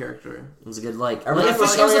 funny character. It was a good like. Everything he was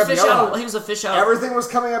was coming a up fish Johan. out. He was a fish out. Everything was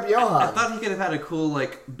coming up Johan. I thought he could have had a cool,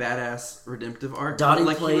 like, badass redemptive arc. Dottie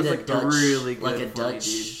like, he played was, a like, Dutch, really good like a funny Dutch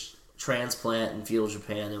dude. transplant in feudal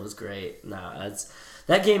Japan. It was great. Nah,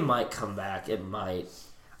 that game might come back. It might.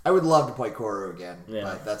 I would love to play Koru again, Yeah.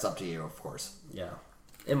 but that's up to you, of course. Yeah,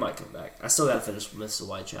 it might come back. I still got to finish Mists of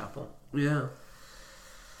Whitechapel. Yeah.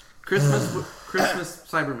 Christmas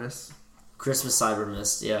Cyber Miss. Christmas Cyber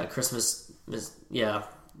Mist, yeah. Christmas Mist, yeah.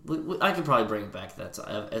 I could probably bring it back that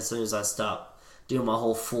time as soon as I stop doing my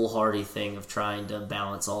whole foolhardy thing of trying to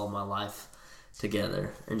balance all of my life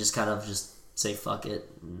together and just kind of just say fuck it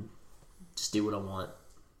and just do what I want.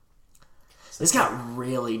 This got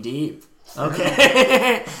really deep.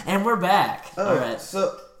 Okay, and we're back. All right.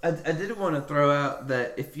 So I did want to throw out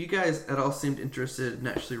that if you guys at all seemed interested in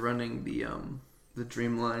actually running the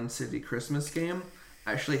Dreamline City Christmas game,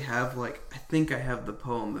 I actually have I think I have the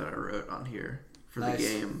poem that I wrote on here for Nice. the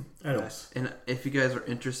game. I don't. Nice. And if you guys are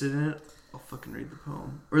interested in it, I'll fucking read the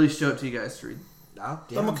poem. Or at least show it to you guys to read. Oh,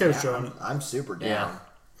 I'm okay with showing it. I'm super down. Yeah.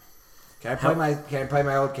 Can I play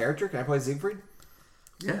my old character? Can I play Siegfried?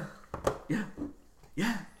 Yeah. Yeah.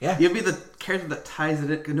 Yeah. Yeah. You'll be the character that ties it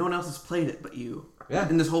in, because no one else has played it but you. Yeah.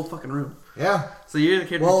 In this whole fucking room. Yeah. So you're the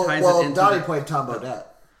character Well, that ties it into Dottie the- played Tom Baudet.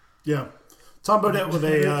 Yeah. Tom Baudet with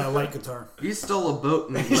a light guitar. You stole a boat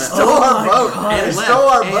and He left. stole our boat. And He left. stole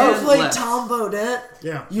our And boat. You played left. Tom Baudet?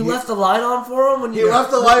 Yeah. You left the light on for him when He you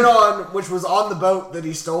left the light on, which was on the boat that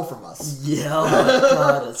he stole from us. Yeah, oh my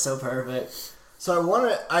god, that's so perfect. So I want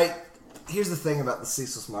to. Here's the thing about the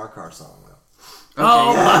Cecil Smarcar song, though. Okay,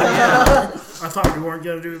 Oh yeah, my yeah. I thought we weren't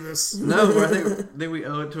going to do this. No, I think we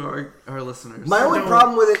owe it to our listeners. My only don't-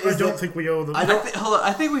 problem with it I is don't that think we owe them. Hold on.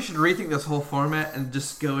 I think we should rethink this whole format and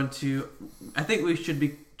just go into. I think we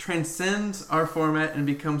should transcend our format and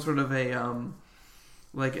become sort of a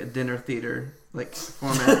like a dinner theater like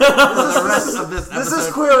format for the rest of this episode. This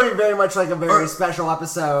is clearly very much like a very special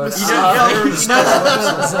episode. You know the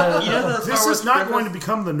Star This Wars is not Christmas- going to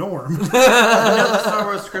become the norm. You know the Star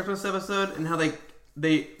Wars Christmas episode and how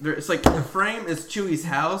it's like the frame is Chewie's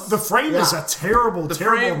house. The frame is a terrible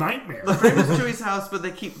frame- nightmare. The frame is Chewie's house, but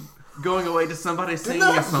they keep going away to somebody singing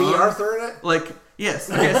Didn't a that song. be Arthur in it? Like, yes.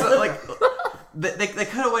 Okay, so like they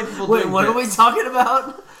cut away people Wait, doing what are we bits. talking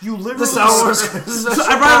about? You literally The Star Wars So Christmas I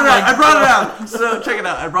special? brought it Oh around. my I brought it around. So check it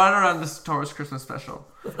out. I brought it around the Star Wars Christmas special.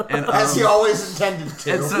 And, As he always intended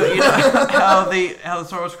to. and so you know how the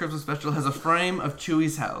Star Wars Christmas special has a frame of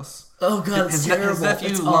Chewie's house. Oh god, it's his terrible. nephew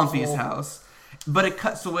It's Lumpy's awful. house. But it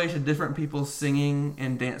cuts away to different people singing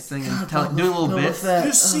and dancing and God, doing little Boba bits. Fett.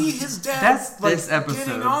 You see his dad That's this episode.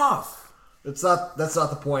 getting off. That's not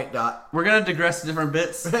the point, Dot. We're gonna digress to different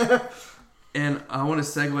bits, and I want to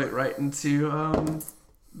segue right into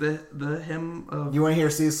the hymn of. You want to hear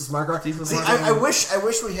Ceaseless Mark? Ceaseless See, Mark? I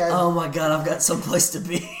wish we had. Oh my god, I've got someplace to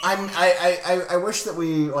be. I wish that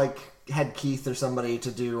we like had Keith or somebody to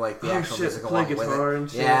do like the Oh, actual shit, music play along with guitar it. and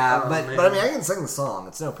shit. Yeah, Oh, but man. I mean I can sing the song.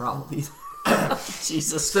 It's no problem.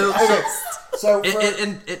 Jesus. So Okay, so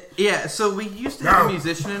so we used to have a No.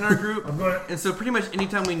 musician in our group, I'm going- and so pretty much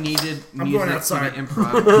anytime we needed going music outside. to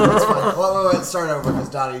improv. that's fine. Let's start over because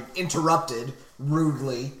Dottie interrupted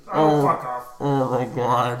rudely. Oh, fuck off. Oh my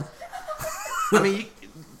god. I mean,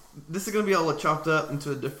 this is gonna be all chopped up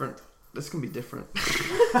into a different. This can be different.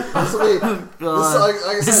 This will be, God. like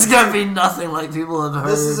I This is said, gonna be nothing like people have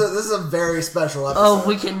heard. this is a very special episode. Oh,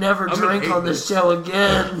 we can never I'm gonna drink hate on this this. show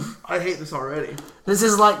again. I hate this already. This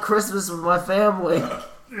is like Christmas with my family.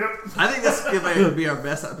 I think this could be our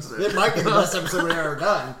best episode. It might be the best episode we've ever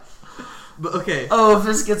done. But okay, Oh, if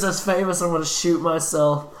this gets us famous, I'm gonna shoot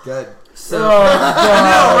myself. Good. so Oh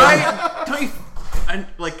god. right? Don't you? I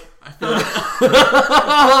feel like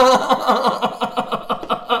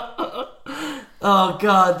Oh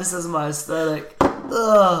god, this is my aesthetic.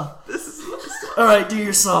 Ugh. this is. Alright, do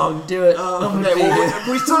your song. Do it. Okay,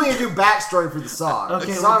 well, we still need to do backstory for the song. Okay,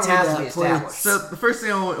 the song we'll do has to that, be please. established. So the first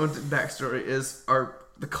thing I want to backstory is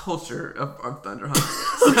the culture of Thunder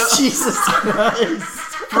Hunt. Jesus Christ.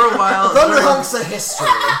 For a while, Thunder during- Hunk's a history.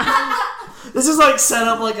 This is like set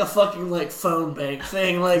up like a fucking like phone bank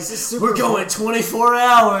thing. Like is super we're going 24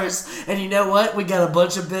 hours, and you know what? We got a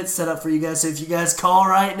bunch of bits set up for you guys. So if you guys call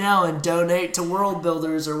right now and donate to World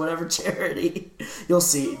Builders or whatever charity, you'll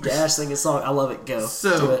see Dash sing a song. I love it. Go do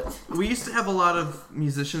So it. we used to have a lot of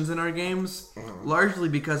musicians in our games, largely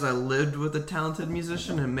because I lived with a talented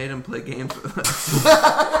musician and made him play games with us.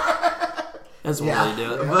 That's what Yeah. they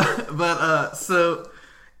do it. So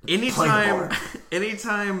bar.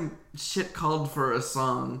 anytime shit called for a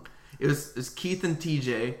song, it was Keith and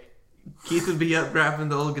TJ. Keith would be up grabbing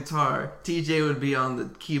the old guitar. TJ would be on the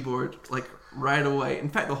keyboard like right away. In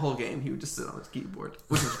fact, the whole game he would just sit on his keyboard,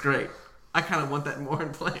 which was great. I kind of want that more in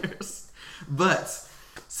players. But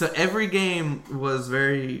so every game was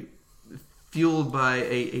very fueled by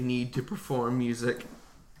a need to perform music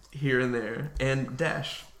here and there. And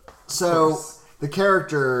Dash. So the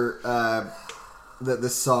character that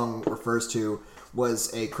this song refers to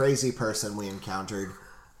was a crazy person we encountered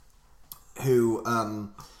who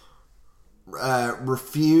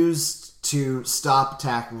refused to stop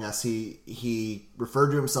attacking us. He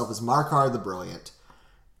referred to himself as Markar the Brilliant,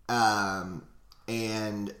 and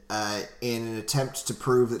in an attempt to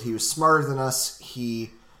prove that he was smarter than us,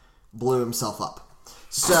 he blew himself up.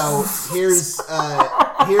 So here is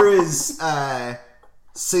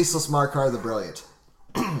Ceaseless Markar the Brilliant.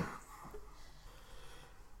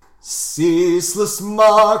 Ceaseless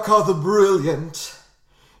Markar the Brilliant,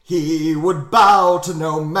 he would bow to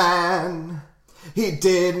no man. He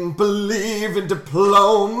didn't believe in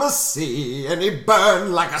diplomacy, and he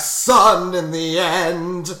burned like a sun in the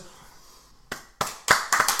end.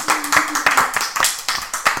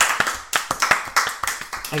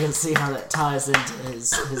 I can see how that ties into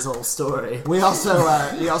his whole story. We also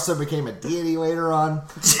he also became a deity later on.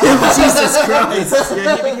 Jesus Christ!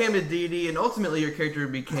 Yeah, he became a deity, and ultimately your character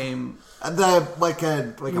became Like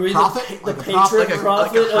a You mean prophet, the like a patron prophet. like a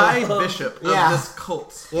prophet high of- bishop Yeah. of this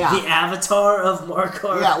cult. Yeah. The avatar of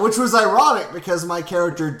Markar. Yeah, which was ironic because my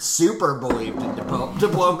character super believed in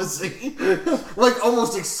diplomacy. Like,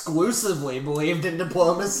 almost exclusively believed in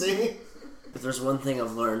diplomacy. If there's one thing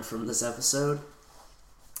I've learned from this episode,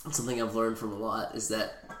 and something I've learned from a lot, is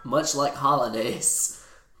that much like holidays,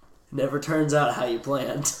 it never turns out how you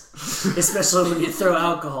planned. Especially when you throw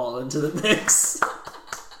alcohol into the mix.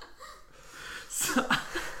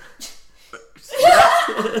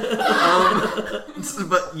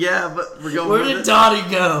 But we're going Where with did it. Dottie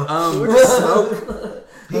go? Smoke.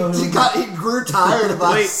 He grew tired of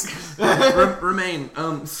us. Remain.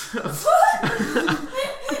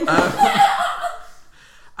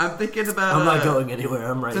 I'm thinking about. I'm not going anywhere.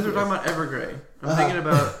 I'm right Since here. we're talking about Evergrey, I'm thinking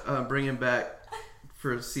about bringing back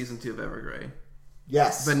for season 2 of Evergrey.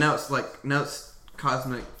 Yes. But now it's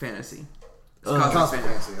cosmic fantasy. It's Cosmic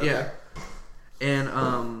Fantasy, okay. Yeah.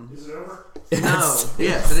 And Is it over? no,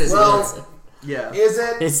 yes, it is. Well, yeah. is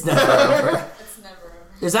it? It's never over. It's never over.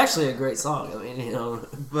 It's actually a great song. I mean, you know.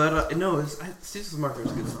 But no, Caesar's Marker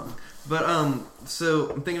is a good song. But so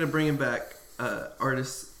I'm thinking of bringing back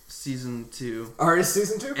Artist season 2, Artist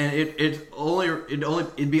season 2? and it'd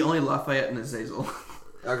be only Lafayette and Azazel,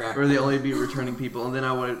 Okay. or they only be returning people, and then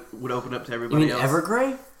I would open up to You everybody mean else.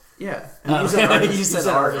 Evergrey? Yeah. Oh, You said artist. you said You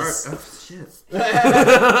said artist. Oh shit.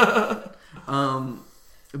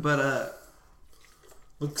 But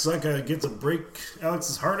Looks like I get to break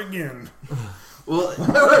Alex's heart again. well, Just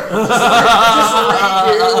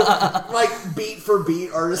like beat for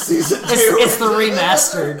beat Artist season 2. It's the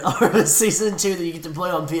remastered Artist Season 2 that you get to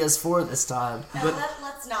play on PS4 this time. No,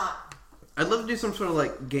 let's not. I'd love to do some sort of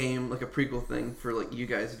like game, like a prequel thing for like you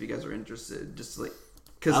guys if you guys are interested. Just like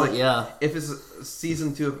because Oh, like yeah. if it's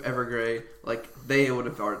season 2 of Evergrey, like they would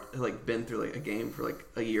have like been through like a game for like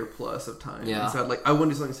a year plus of time. Yeah. And so I want to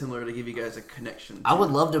do something similar to give you guys a connection. I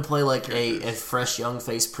would love to play like a fresh young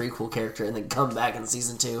face prequel character and then come back in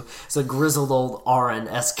season 2. It's a grizzled old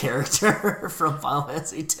RN-esque character from Final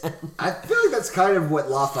Fantasy X. I feel like that's kind of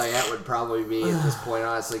what Lafayette would probably be at this point,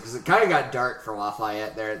 honestly, because it kind of got dark for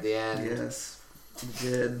Lafayette there at the end. Yes, it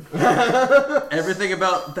did. Everything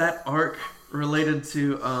about that arc related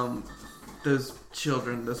to those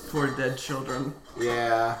children, those poor dead children.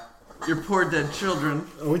 Yeah. Your poor dead children.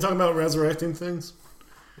 Are we talking about resurrecting things?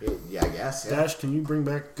 Yeah, I guess. Yeah. Dash, can you bring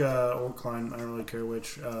back Old Klein? I don't really care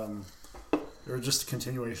which. Or just a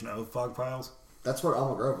continuation of Fog Piles? That's what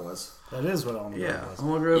Alma Grove was. That is what Alma Yeah, was.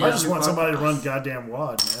 I I just want somebody to run goddamn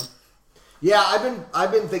WAD, man. Yeah,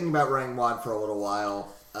 I've been thinking about running WAD for a little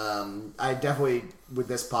while. I definitely, with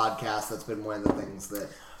this podcast, that's been one of the things that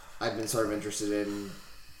I've been sort of interested in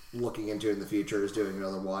looking into in the future, is doing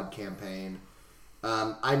another WAD campaign.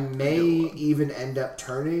 I may even end up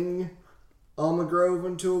turning Alma Grove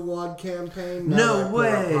into a WAD campaign. now No that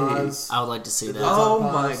I put it on way. pause. I would like to see that. Oh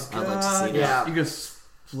on my pause. god! I'd like to see that. Yeah. You can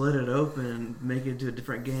split it open and make it into a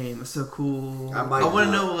different game. That's so cool. I might I want do to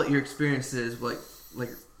it. know what your experience is like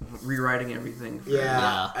rewriting everything. For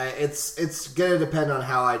Yeah, it's gonna depend on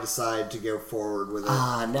how I decide to go forward with it.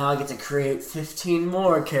 Ah, now I get to create 15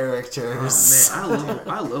 more characters. Oh, man,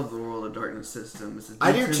 I love the World of Darkness system. It's a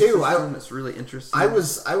I do decent too. System. It's really interesting. I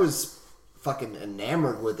was fucking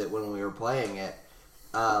enamored with it when we were playing it.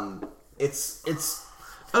 It's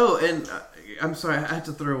Oh, and I'm sorry, I had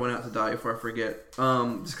to throw one out to Dottie before I forget.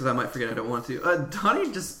 Just because I might forget, I don't want to.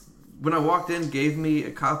 Dottie just, when I walked in, gave me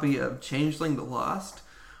a copy of Changeling the Lost,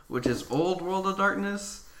 which is old World of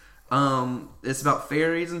Darkness. It's about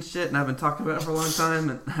fairies and shit, and I've been talking about it for a long time.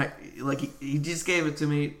 And he just gave it to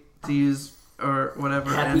me to use or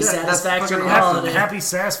whatever. Happy and that's Satisfactory fucking Holiday. awesome. Happy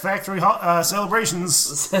Satisfactory celebrations.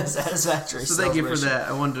 Satisfactory. So thank you for celebration. that.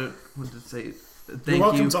 I wanted to say thank You're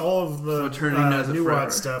welcome you. to all of the Eternity Knows It new Forever.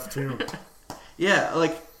 WAD stuff, too. Yeah,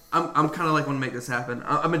 I'm kind of want to make this happen.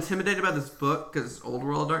 I'm intimidated about this book because it's old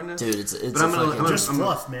World of Darkness. Dude, it's But I'm a gonna- fucking... Just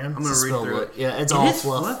fluff, man. I'm gonna It's a read spell through book. it. Yeah, it's It all is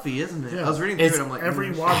fluff. fluffy, isn't it? Yeah. I was reading through It's it. I'm like, every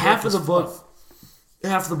mm. WAD half book of the is book. fluff.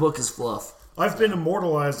 Half of the book is fluff. I've been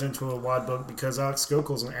immortalized into a WAD book because Alex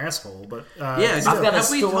Skokel's an asshole, but Yeah, still. I've got a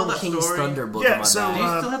Have we told Storm that King's story? Thunder book Yeah, in my so, Do bag.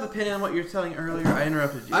 you still have opinion on what you were telling earlier? I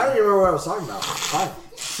interrupted you. I don't even remember what I was talking about. Fine.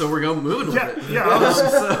 So we're going moving with Yeah, it. yeah. I was-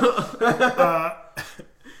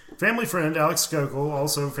 So, family friend Alex Skokel,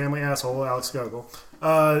 also family asshole Alex Skokel,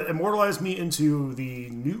 immortalized me into the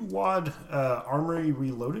new WAD Armory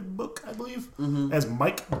Reloaded book, I believe, as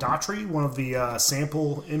Mike Daughtry, one of the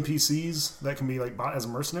sample NPCs that can be bought as a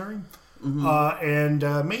mercenary, and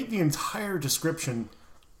made the entire description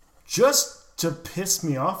just to piss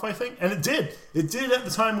me off, I think. And it did. It did at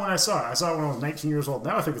the time when I saw it. I saw it when I was 19 years old.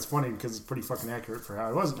 Now I think it's funny because it's pretty fucking accurate for how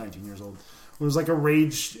I was at 19 years old. It was like a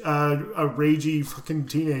ragey fucking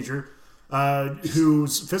teenager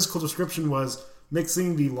whose physical description was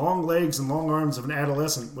mixing the long legs and long arms of an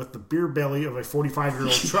adolescent with the beer belly of a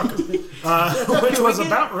 45-year-old trucker, which was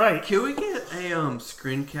about right. can we get a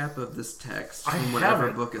screen cap of this text I from whatever have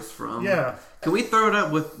it. book it's from? Yeah. Can we throw it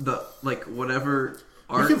up with the whatever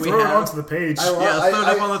You art can we throw it have? onto the page. Yeah, let's throw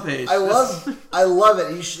it up on the page. I love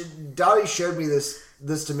it. Dottie showed me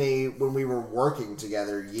this to me when we were working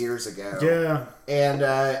together years ago. Yeah. And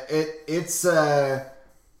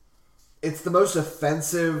it's the most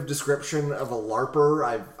offensive description of a LARPer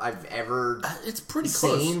I've ever It's pretty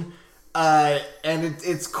close. seen. And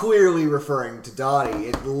it's clearly referring to Dottie.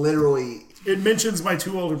 It literally... It mentions my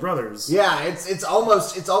 2 older brothers. Yeah, it's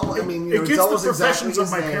almost. I mean, you know, It it's gets almost the exactly professions of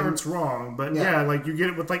his my name. parents wrong, but Yeah. yeah, like you get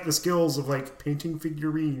it with like the skills of like painting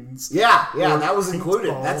figurines. Yeah, Or that was included.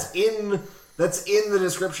 paintball. That's in the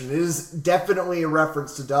description. It is definitely a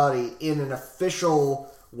reference to Dottie in an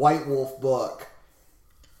official White Wolf book.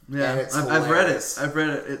 Yeah, And it's I've read it. hilarious. I've read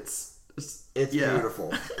it. It's yeah.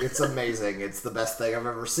 beautiful. It's amazing. It's the best thing I've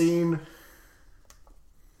ever seen.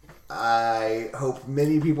 I hope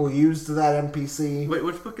many people used that NPC. Wait,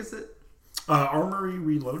 which book is it? Armory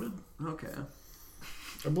Reloaded, Okay.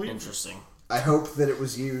 I believe. Interesting. I hope that it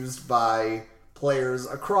was used by players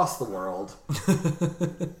across the world.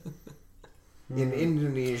 In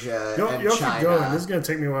Indonesia You'll and keep China. going. This is going to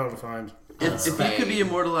take me a while to find. If you Spain. could be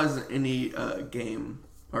immortalized in any game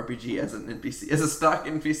RPG as an NPC, as a stock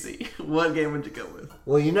NPC, what game would you go with?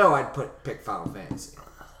 Well, you know I'd pick Final Fantasy.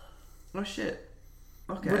 Oh shit.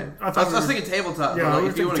 Okay. I I thought was we were- thinking tabletop. Yeah, but I like,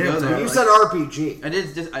 was if you want to thinking go there, You like, said RPG.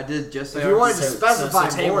 I did just say If you wanted RPG. to specify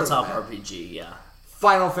so more tabletop than that. RPG, yeah.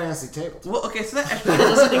 Final Fantasy tabletop. Well, okay, so that It actually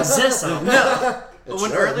doesn't exist. I don't know. when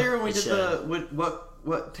should. earlier when we It did should.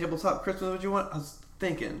 what tabletop Christmas would you want? I was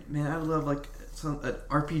thinking, man, I would love like an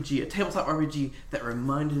RPG, a tabletop RPG that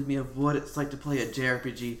reminded me of what it's like to play a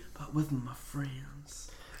JRPG, but with my friends.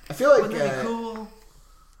 I feel like Wouldn't that be cool?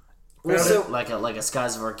 well, so, Like a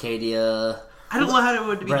Skies of Arcadia. I don't know how it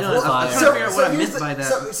would be Breath done. of I'm Fire. trying to figure out what I here's meant by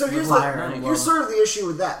that. So here's Fire the, Emblem. here's sort of the issue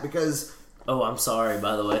with that because Oh, I'm sorry.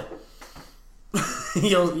 By the way,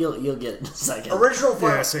 you'll get in a second. original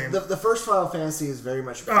Final, Yeah, same. the first Final Fantasy is very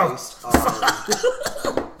much Oh. based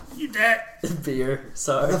on You that. Beer.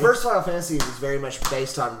 Sorry. the first Final Fantasy is very much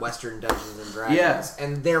based on Western Dungeons and Dragons, Yeah.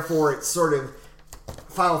 and therefore it's sort of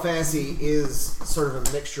Final Fantasy is sort of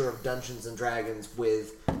a mixture of Dungeons and Dragons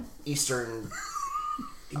with Eastern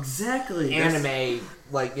Exactly. anime,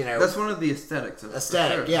 like you know, That's one of the aesthetics of it. for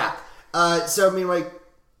aesthetic. sure. Yeah. So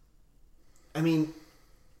I mean,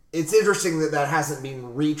 it's interesting that hasn't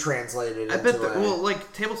been retranslated. I into bet that, a- well,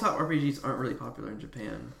 like tabletop RPGs aren't really popular in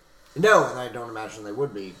Japan. No, and I don't imagine they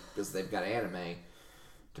would be because they've got anime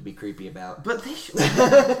to be creepy about. But they should.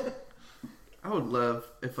 I would love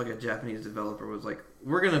if like a Japanese developer was like,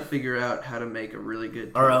 we're gonna figure out how to make a really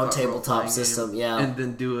good Our own role-playing tabletop game system, yeah. and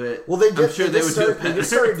then do it. Well, they did. I'm sure they, they would just do started, it they better. just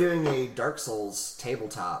started doing a Dark Souls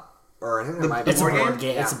tabletop, or I think there might be It's a board board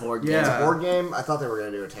game? game. It's a Yeah. board game. Yeah. It's a board game. I thought they were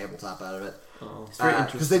going to do a tabletop out of it It's very because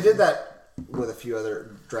interesting. they did that with a few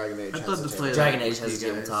other Dragon Age. I'd has love a to play tabletop. Dragon that Age with has a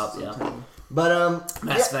you guys tabletop, yeah. sometime. But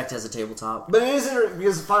Mass yeah, Effect has a tabletop. but it is interesting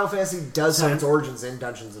because Final Fantasy does have its origins in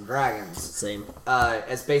Dungeons and Dragons. Same.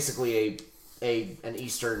 As basically an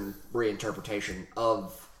Eastern reinterpretation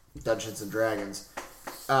of Dungeons and Dragons.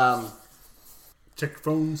 Check your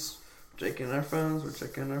phones. Checking our phones. We're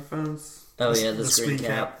checking our phones. Oh yeah, The the screen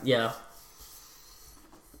screen cap. Yeah.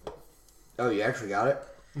 Oh, you actually got it?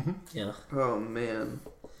 Yeah. Oh man,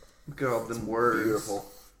 look at all them words. Beautiful.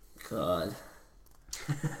 God.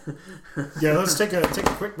 Yeah, let's take a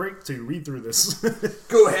quick break to read through this.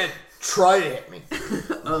 Go ahead, try to hit me.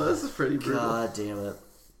 Oh, this is pretty brutal. God damn it.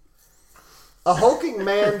 A hulking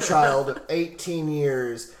man-child of 18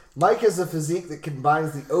 years, Mike has a physique that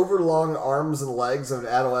combines the overlong arms and legs of an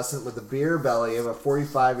adolescent with the beer belly of a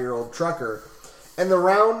 45-year-old trucker and the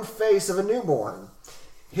round face of a newborn.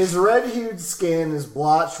 His red-hued skin is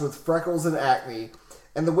blotched with freckles and acne,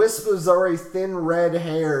 and the wisp of Zori thin red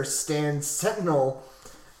hair stands sentinel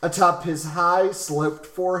atop his high, sloped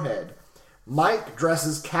forehead. Mike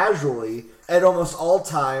dresses casually at almost all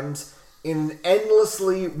times in an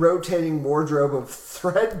endlessly rotating wardrobe of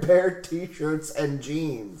threadbare t-shirts and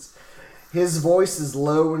jeans. His voice is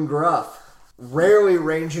low and gruff, rarely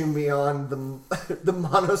ranging beyond the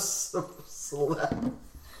monosyllabic.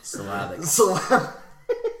 Syllabic.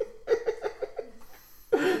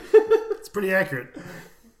 It's pretty accurate.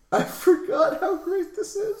 I forgot how great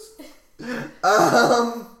this is.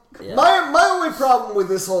 Yeah. My only problem with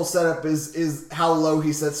this whole setup is how low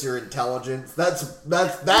he sets your intelligence. That's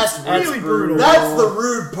Really brutal. That's the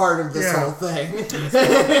rude part of this Yeah. whole thing.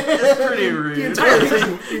 Pretty The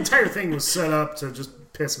rude. entire thing was set up to just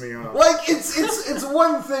piss me off. Like it's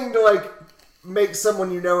one thing to like make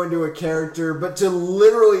someone you know into a character, but to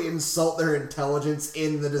literally insult their intelligence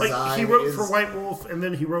in the design. Like he wrote is, for White Wolf, and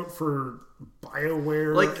then he wrote for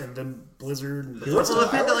BioWare, Like- and then Blizzard. And wrote Well, the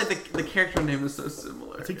fact that like the character name is so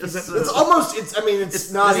similar. I think It's he's so- It's almost. It's. I mean,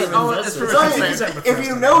 it's not it's even. almost- it's It's from not the even- same- Bethesda. if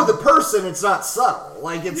you know the person, it's not subtle.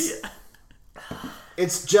 Like it's.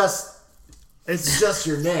 It's just. It's just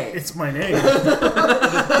your name. It's my name.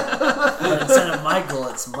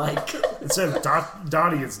 It's Mike. Instead of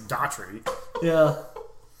Dottie, it's Daughtry. Yeah.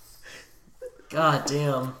 God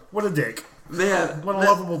damn. What a dick. Man, What a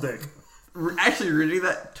lovable dick. actually reading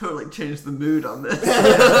that totally changed the mood on this.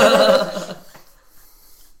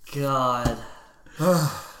 God.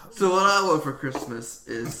 So what I want for Christmas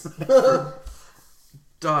is for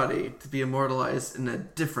Dottie to be immortalized in a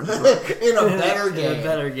different book. In a better In game. a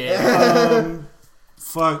better game.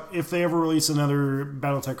 Fuck, if they ever release another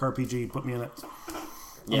Battletech RPG, put me in it.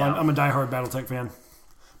 Yeah. I'm a diehard Battletech fan.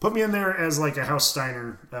 Put me in there as like a House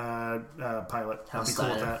Steiner pilot. House I'd be cool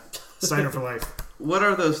with Steiner. that. Steiner for life. What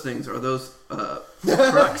are those things? Are those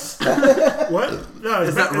trucks? What? No,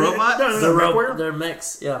 Is that robots? No, They're, MechWarrior? they're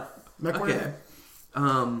mechs. Yeah. MechWarrior? Okay.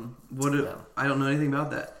 I don't know anything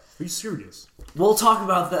about that. Are you serious? We'll talk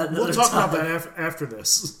about that another We'll talk time. about that after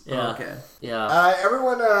this. Yeah. Okay. Yeah.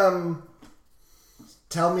 Everyone,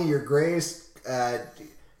 tell me your greatest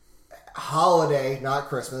holiday, not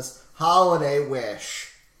Christmas, holiday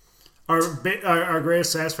wish. Our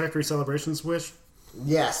greatest Satisfactory Celebrations wish?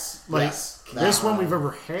 Yes. Like, yes. this one we've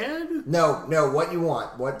ever had? No. What you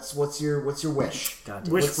want? What's your wish? God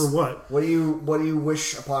damn. Wish for what? What do you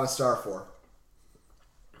wish upon a star for?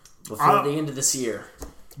 Before the end of this year.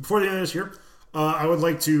 Before the end of this year, I would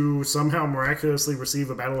like to somehow miraculously receive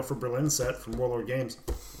a Battle for Berlin set from Warlord Games.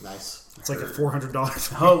 Nice. It's like a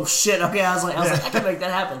 $400. Oh shit! Okay, I was like, I can make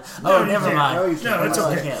that happen. Oh, you never can't. mind. No, you can't. No, it's No,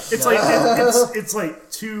 I okay. can't. It's No. like it's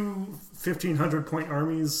like two 1,500 point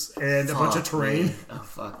armies and a bunch of Fuck terrain. me. Oh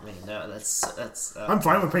fuck me! No, that's. I'm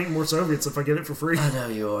fine with painting more Soviets if I get it for free. I know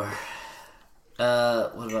you are.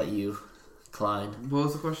 What about you, Klein? What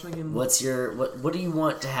was the question again? What's your what do you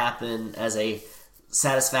want to happen as a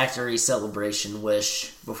satisfactory celebration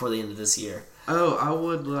wish before the end of this year? Oh, I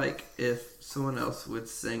would like if someone else would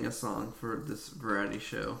sing a song for this variety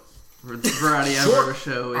show. For the variety ever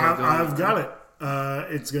show we have going I've on. got it.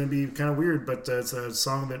 It's going to be kind of weird, but it's a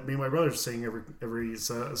song that me and my brothers sing every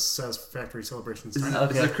Satisfactory Celebrations time.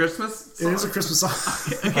 Is it a Christmas It song? is a Christmas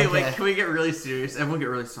song. Okay, wait, can we get really serious? Everyone get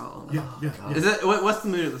really solemn. yeah. Is it? What's the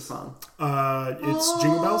mood of the song? It's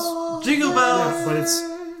Jingle Bells, Jingle bells! but it's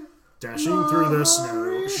dashing through the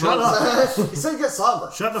snow. Shut up! You said get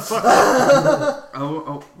somber. Shut the fuck up!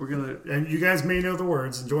 Oh, we're gonna. And you guys may know the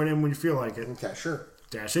words and join in when you feel like it. Okay, sure.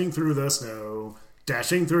 Dashing through the snow,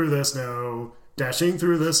 dashing through the snow, dashing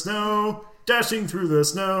through the snow, dashing through the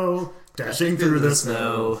snow, dashing through the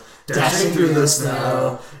snow, dashing through the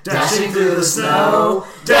snow, dashing through the snow,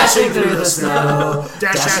 dashing through the snow,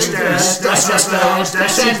 dash dash dash dash dash dash,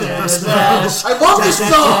 dashing through the snow. I love this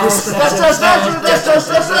song. Dash dash dash dash dash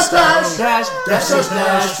dash dash dash. Dash dash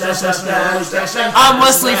dash dash dash dash dash dash. I'm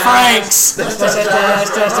Wesley Franks.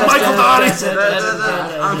 I'm Michael Dottie.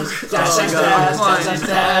 I'm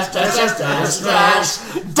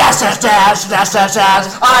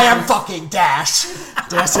I am fucking Dash.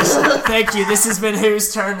 Thank you. This has been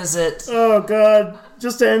Whose Turn Is It? Oh God,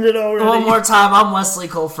 just end it already. One more time. I'm Wesley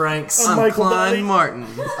Cole Franks. I'm Michael Klein Dottie. Martin.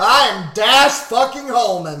 I am Dash fucking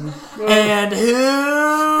Holman. And whose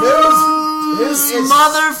Who's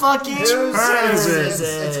motherfucking turn is it? is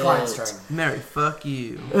it? It's Klein's turn. Mary, fuck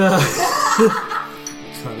you. God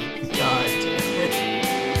damn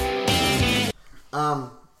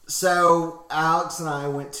it. So Alex and I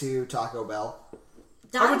went to Taco Bell.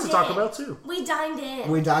 I went to Taco Bell too. We dined in.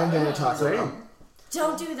 We dined in at Taco Same. Bell.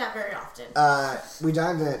 Don't do that very often. We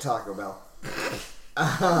dined in at Taco Bell.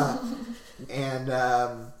 And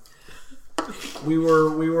we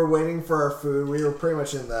were waiting for our food. We were pretty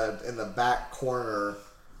much in the back corner.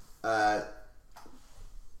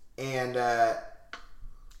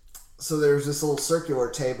 So there's this little circular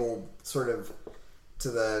table sort of to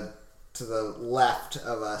the left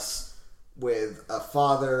of us with a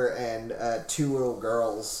father and two little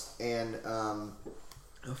girls, and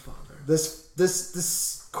Oh, father.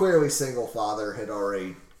 this clearly single father had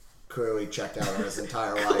already clearly checked out on his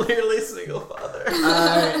entire life. Clearly single father.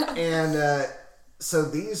 So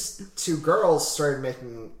these two girls started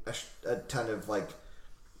making a ton of like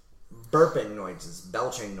burping noises,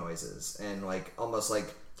 belching noises, and like almost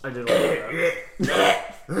like I did all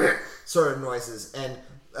that. sort of noises, and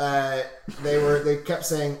they kept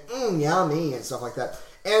saying yummy and stuff like that,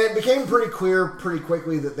 and it became pretty clear pretty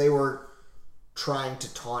quickly that they were trying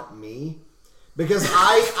to taunt me because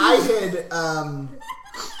I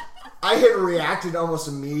had reacted almost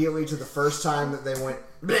immediately to the first time that they went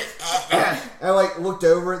I like looked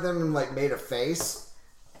over at them and like made a face,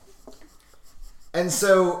 and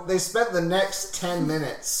so they spent the next 10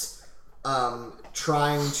 minutes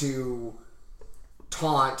trying to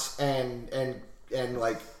taunt and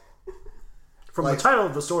like From like- the title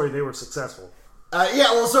of the story, they were successful.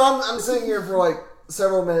 yeah, well, so I'm sitting here for like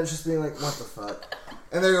several minutes just being like, what the fuck?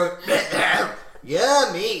 And they're going,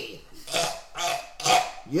 yummy.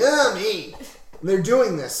 Yummy. And they're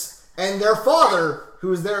doing this. And their father, who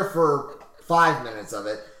was there for 5 minutes of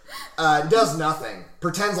it, does nothing.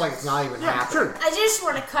 Pretends like it's not even happening. I just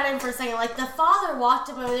want to cut in for a second. Like, the father walked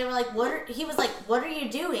up and they were like, he was like, what are you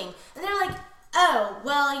doing? And they were like, oh,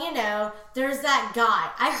 well, you know, there's that guy.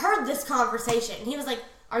 I heard this conversation. And he was like,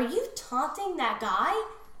 are you taunting that guy?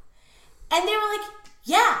 And they were like,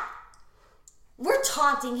 yeah, we're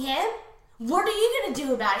taunting him. What are you gonna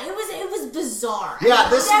do about it? It was bizarre. Yeah,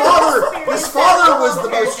 this father was the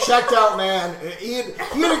most checked out man. He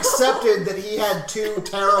had accepted that he had 2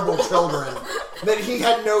 terrible children that he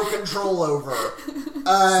had no control over.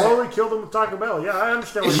 Slowly killed him with Taco Bell. Yeah, I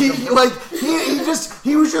understand what you're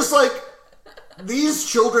he was just like, these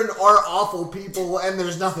children are awful people and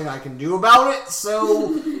there's nothing I can do about it,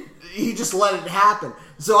 so he just let it happen.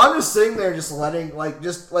 So I'm just sitting there just letting,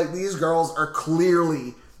 these girls are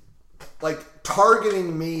clearly,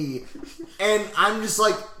 targeting me, and I'm just,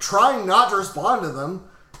 trying not to respond to them.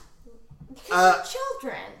 Because they're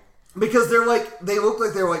children. Because they look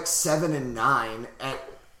like they're, 7 and 9 at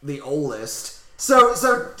the oldest. So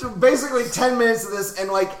basically 10 minutes of this,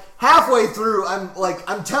 and, halfway through,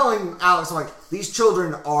 I'm telling Alex, these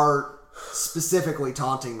children are specifically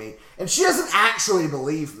taunting me. And she doesn't actually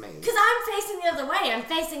believe me. Because I'm facing the other way. I'm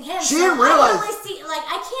facing him. She didn't realize.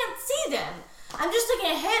 I can't see them. I'm just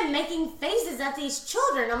looking at him making faces at these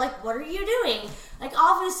children. I'm like, what are you doing?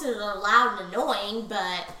 Obviously they're loud and annoying,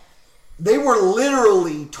 but... They were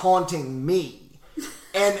literally taunting me.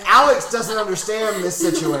 And Alex doesn't understand this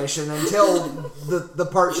situation until the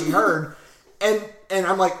part she heard. And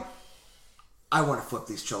I'm like, I want to flip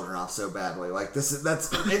these children off so badly. That's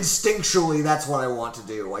instinctually, that's what I want to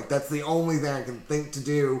do. That's the only thing I can think to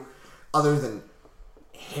do other than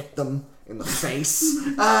hit them in the face.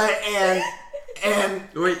 And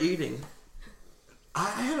what are you eating? I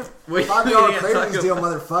had a $5 cravings deal,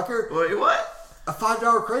 motherfucker. Wait, what? A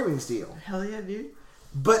 $5 cravings deal. Hell yeah, dude.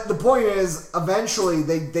 But the point is, eventually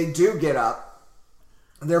they do get up.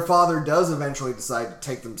 Their father does eventually decide to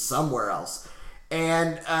take them somewhere else.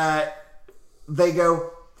 And they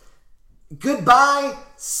go, goodbye,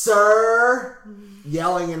 sir,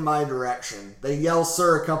 yelling in my direction. They yell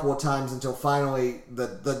sir a couple of times until finally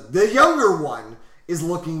the younger one is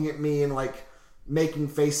looking at me and making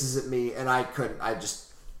faces at me, and I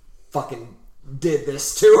just fucking did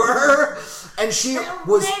this to her. And she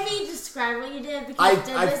was... Maybe describe what you did, because you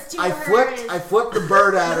did this to her. I flipped the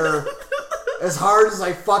bird at her as hard as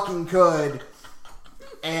I fucking could,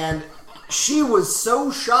 and she was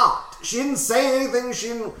so shocked. She didn't say anything.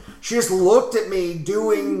 She just looked at me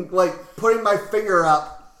doing, putting my finger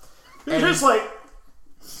up. You're just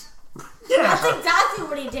yeah. That's exactly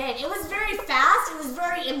what he did. It was very fast, it was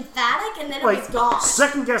very emphatic, and then it was gone.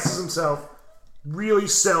 Second guesses himself, really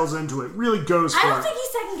sells into it, really goes for it. I don't think he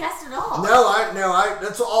second guessed at all. No,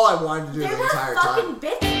 that's all I wanted to do the entire time.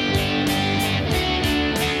 They're fucking bitches.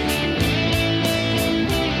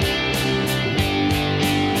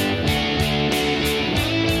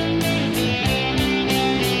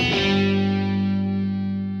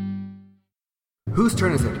 Whose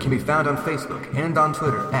Turn Is It can be found on Facebook and on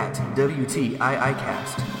Twitter at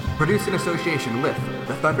WTIIcast. Produced in association with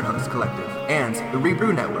the Thunderhunks Collective and the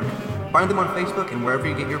Rebrew Network. Find them on Facebook and wherever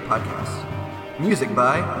you get your podcasts. Music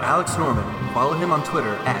by Alex Norman. Follow him on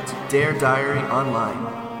Twitter at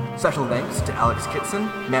DareDiaryOnline. Special thanks to Alex Kitson,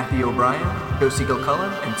 Matthew O'Brien, Josie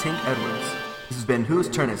Gilcullen, and Tink Edwards. This has been Whose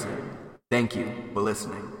Turn Is It? Thank you for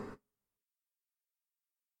listening.